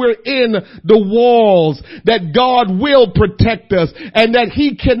long as we're in the walls, that God will protect us and that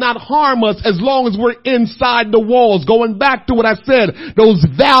he cannot harm us as long as we're inside the walls. Going back to what I said, those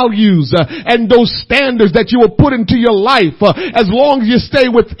values and those standards that you will put into your life, as long as you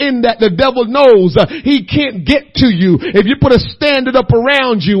stay within that, the devil knows he can't get to you. If you put a standard up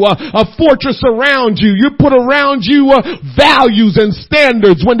around you, a fortress around you, you put around you values and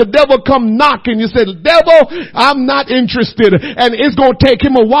standards. When the devil come knocking, you say, devil, I'm not interested. And it's going to take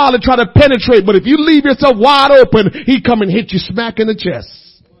him a while to try to penetrate. But if you leave yourself wide open, he come and hit you smack in the chest.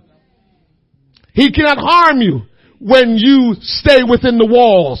 He cannot harm you when you stay within the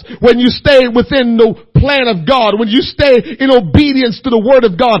walls, when you stay within the plan of God, when you stay in obedience to the word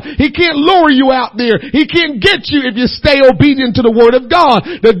of God. He can't lure you out there. He can't get you if you stay obedient to the word of God.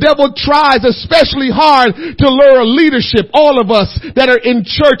 The devil tries especially hard to lure leadership, all of us that are in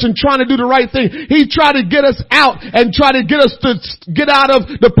church and trying to do the right thing. He tried to get us out and try to get us to get out of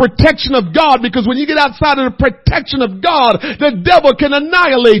the protection of God, because when you get outside of the protection of God, the devil can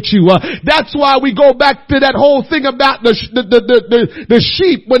annihilate you. That's why we go back to that whole thing about the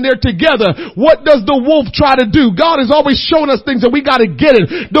sheep when they're together. What does the wolf try to do? God has always shown us things and we got to get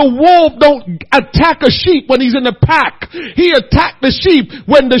it. The wolf don't attack a sheep when he's in the pack. He attacked the sheep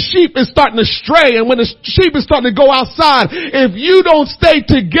when the sheep is starting to stray and when the sheep is starting to go outside. If you don't stay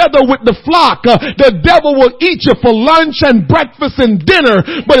together with the flock, the devil will eat you for lunch and breakfast and dinner.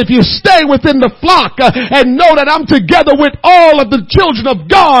 But if you stay within the flock and know that I'm together with all of the children of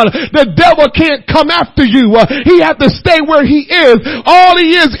God, the devil can't come after you. He has to stay where he is. All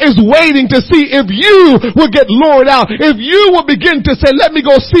he is waiting to see if you will get lured out. If you will begin to say, let me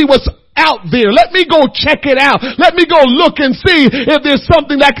go see what's out there. Let me go check it out. Let me go look and see if there's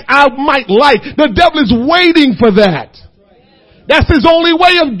something that I might like. The devil is waiting for that. That's his only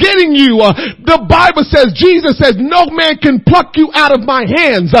way of getting you. The Bible says, Jesus says, no man can pluck you out of my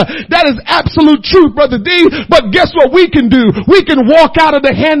hands. That is absolute truth, Brother D. But guess what we can do? We can walk out of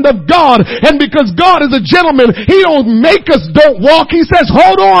the hand of God. And because God is a gentleman, he don't make us don't walk. He says,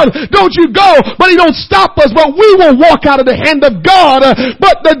 hold on, don't you go. But he don't stop us. But we will walk out of the hand of God.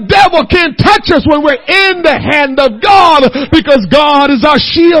 But the devil can't touch us when we're in the hand of God, because God is our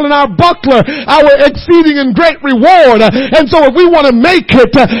shield and our buckler, our exceeding and great reward. And so if we want to make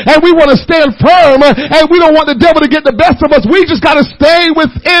it and we want to stand firm and we don't want the devil to get the best of us, we just got to stay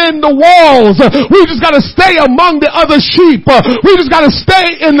within the walls. We just got to stay among the other sheep. We just got to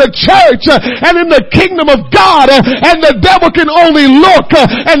stay in the church and in the kingdom of God. And the devil can only look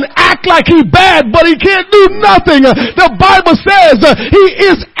and act like he bad, but he can't do nothing. The Bible says he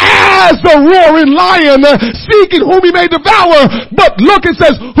is as a roaring lion, seeking whom he may devour. But look, it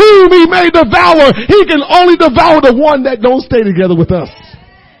says whom he may devour. He can only devour the one that don't stay together with us.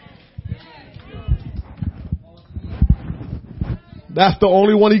 That's the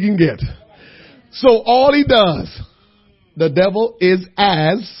only one he can get. So all he does, the devil is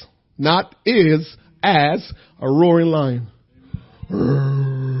as, not is, as a roaring lion.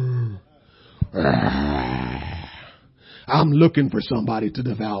 I'm looking for somebody to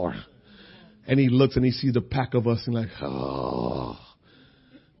devour. And he looks and he sees a pack of us and like, oh,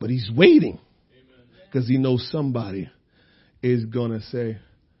 but he's waiting because he knows somebody is going to say,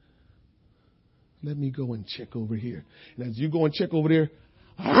 let me go and check over here. And as you go and check over there,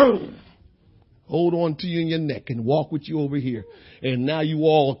 hold on to you in your neck and walk with you over here. And now you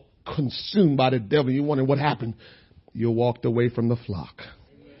all consumed by the devil. You're wondering what happened. You walked away from the flock.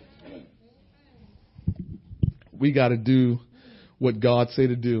 We got to do what God say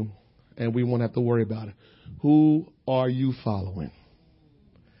to do, and we won't have to worry about it. Who are you following?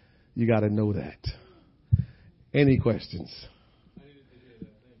 You got to know that. Any questions?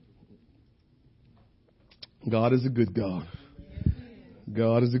 God is a good God.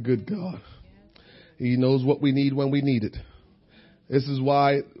 God is a good God. He knows what we need when we need it. This is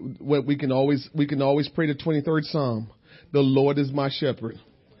why we can always pray the 23rd Psalm. The Lord is my shepherd.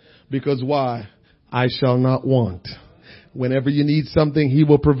 Because why? I shall not want. Whenever you need something, he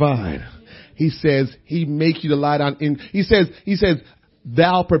will provide. He says he make you to lie down in. He says,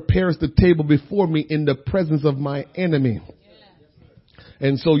 thou preparest the table before me in the presence of my enemy.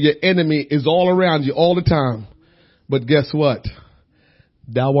 And so your enemy is all around you all the time. But guess what?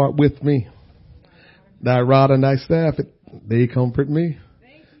 Thou art with me. Thy rod and thy staff, they comfort me.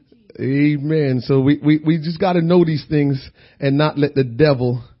 Amen. So we just got to know these things and not let the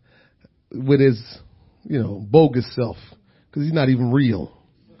devil with his, bogus self, because he's not even real.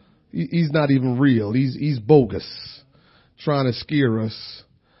 He's not even real. He's bogus, trying to scare us,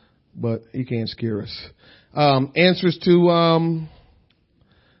 but he can't scare us. Answers to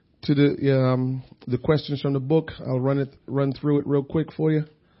the questions from the book. I'll run through it real quick for you.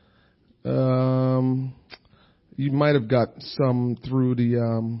 You might have got some through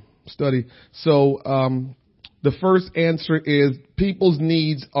the study. So the first answer is people's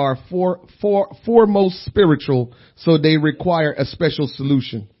needs are foremost spiritual, so they require a special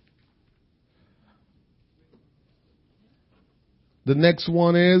solution. The next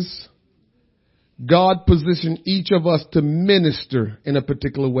one is God positioned each of us to minister in a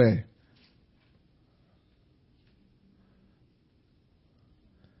particular way.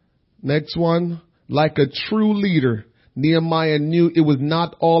 Next one, like a true leader, Nehemiah knew it was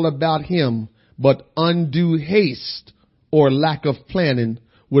not all about him, but undue haste or lack of planning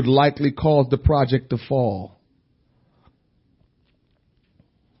would likely cause the project to fall.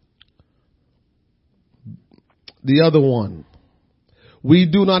 The other one, we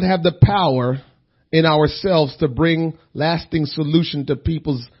do not have the power in ourselves to bring lasting solution to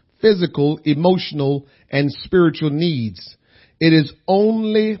people's physical, emotional, and spiritual needs. It is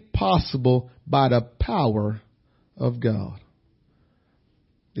only possible by the power of God.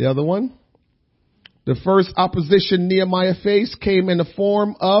 The other one, the first opposition Nehemiah faced came in the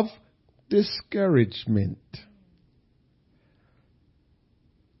form of discouragement.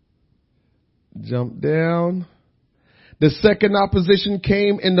 Jump down. The second opposition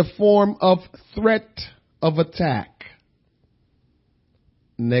came in the form of threat of attack.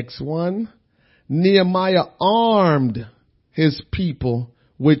 Next one, Nehemiah armed his people,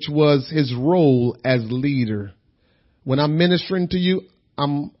 which was his role as leader. When I'm ministering to you,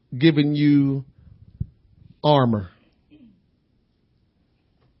 I'm giving you armor.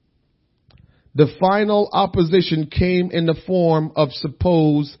 The final opposition came in the form of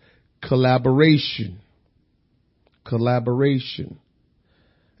supposed collaboration.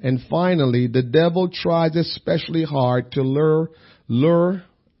 And finally, the devil tries especially hard to lure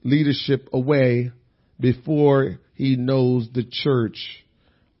leadership away before he knows the church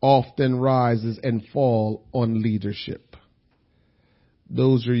often rises and fall on leadership.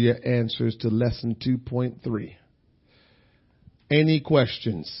 Those are your answers to lesson 2.3. Any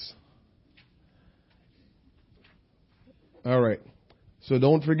questions? All right. So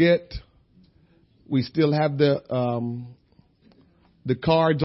don't forget, we still have the cards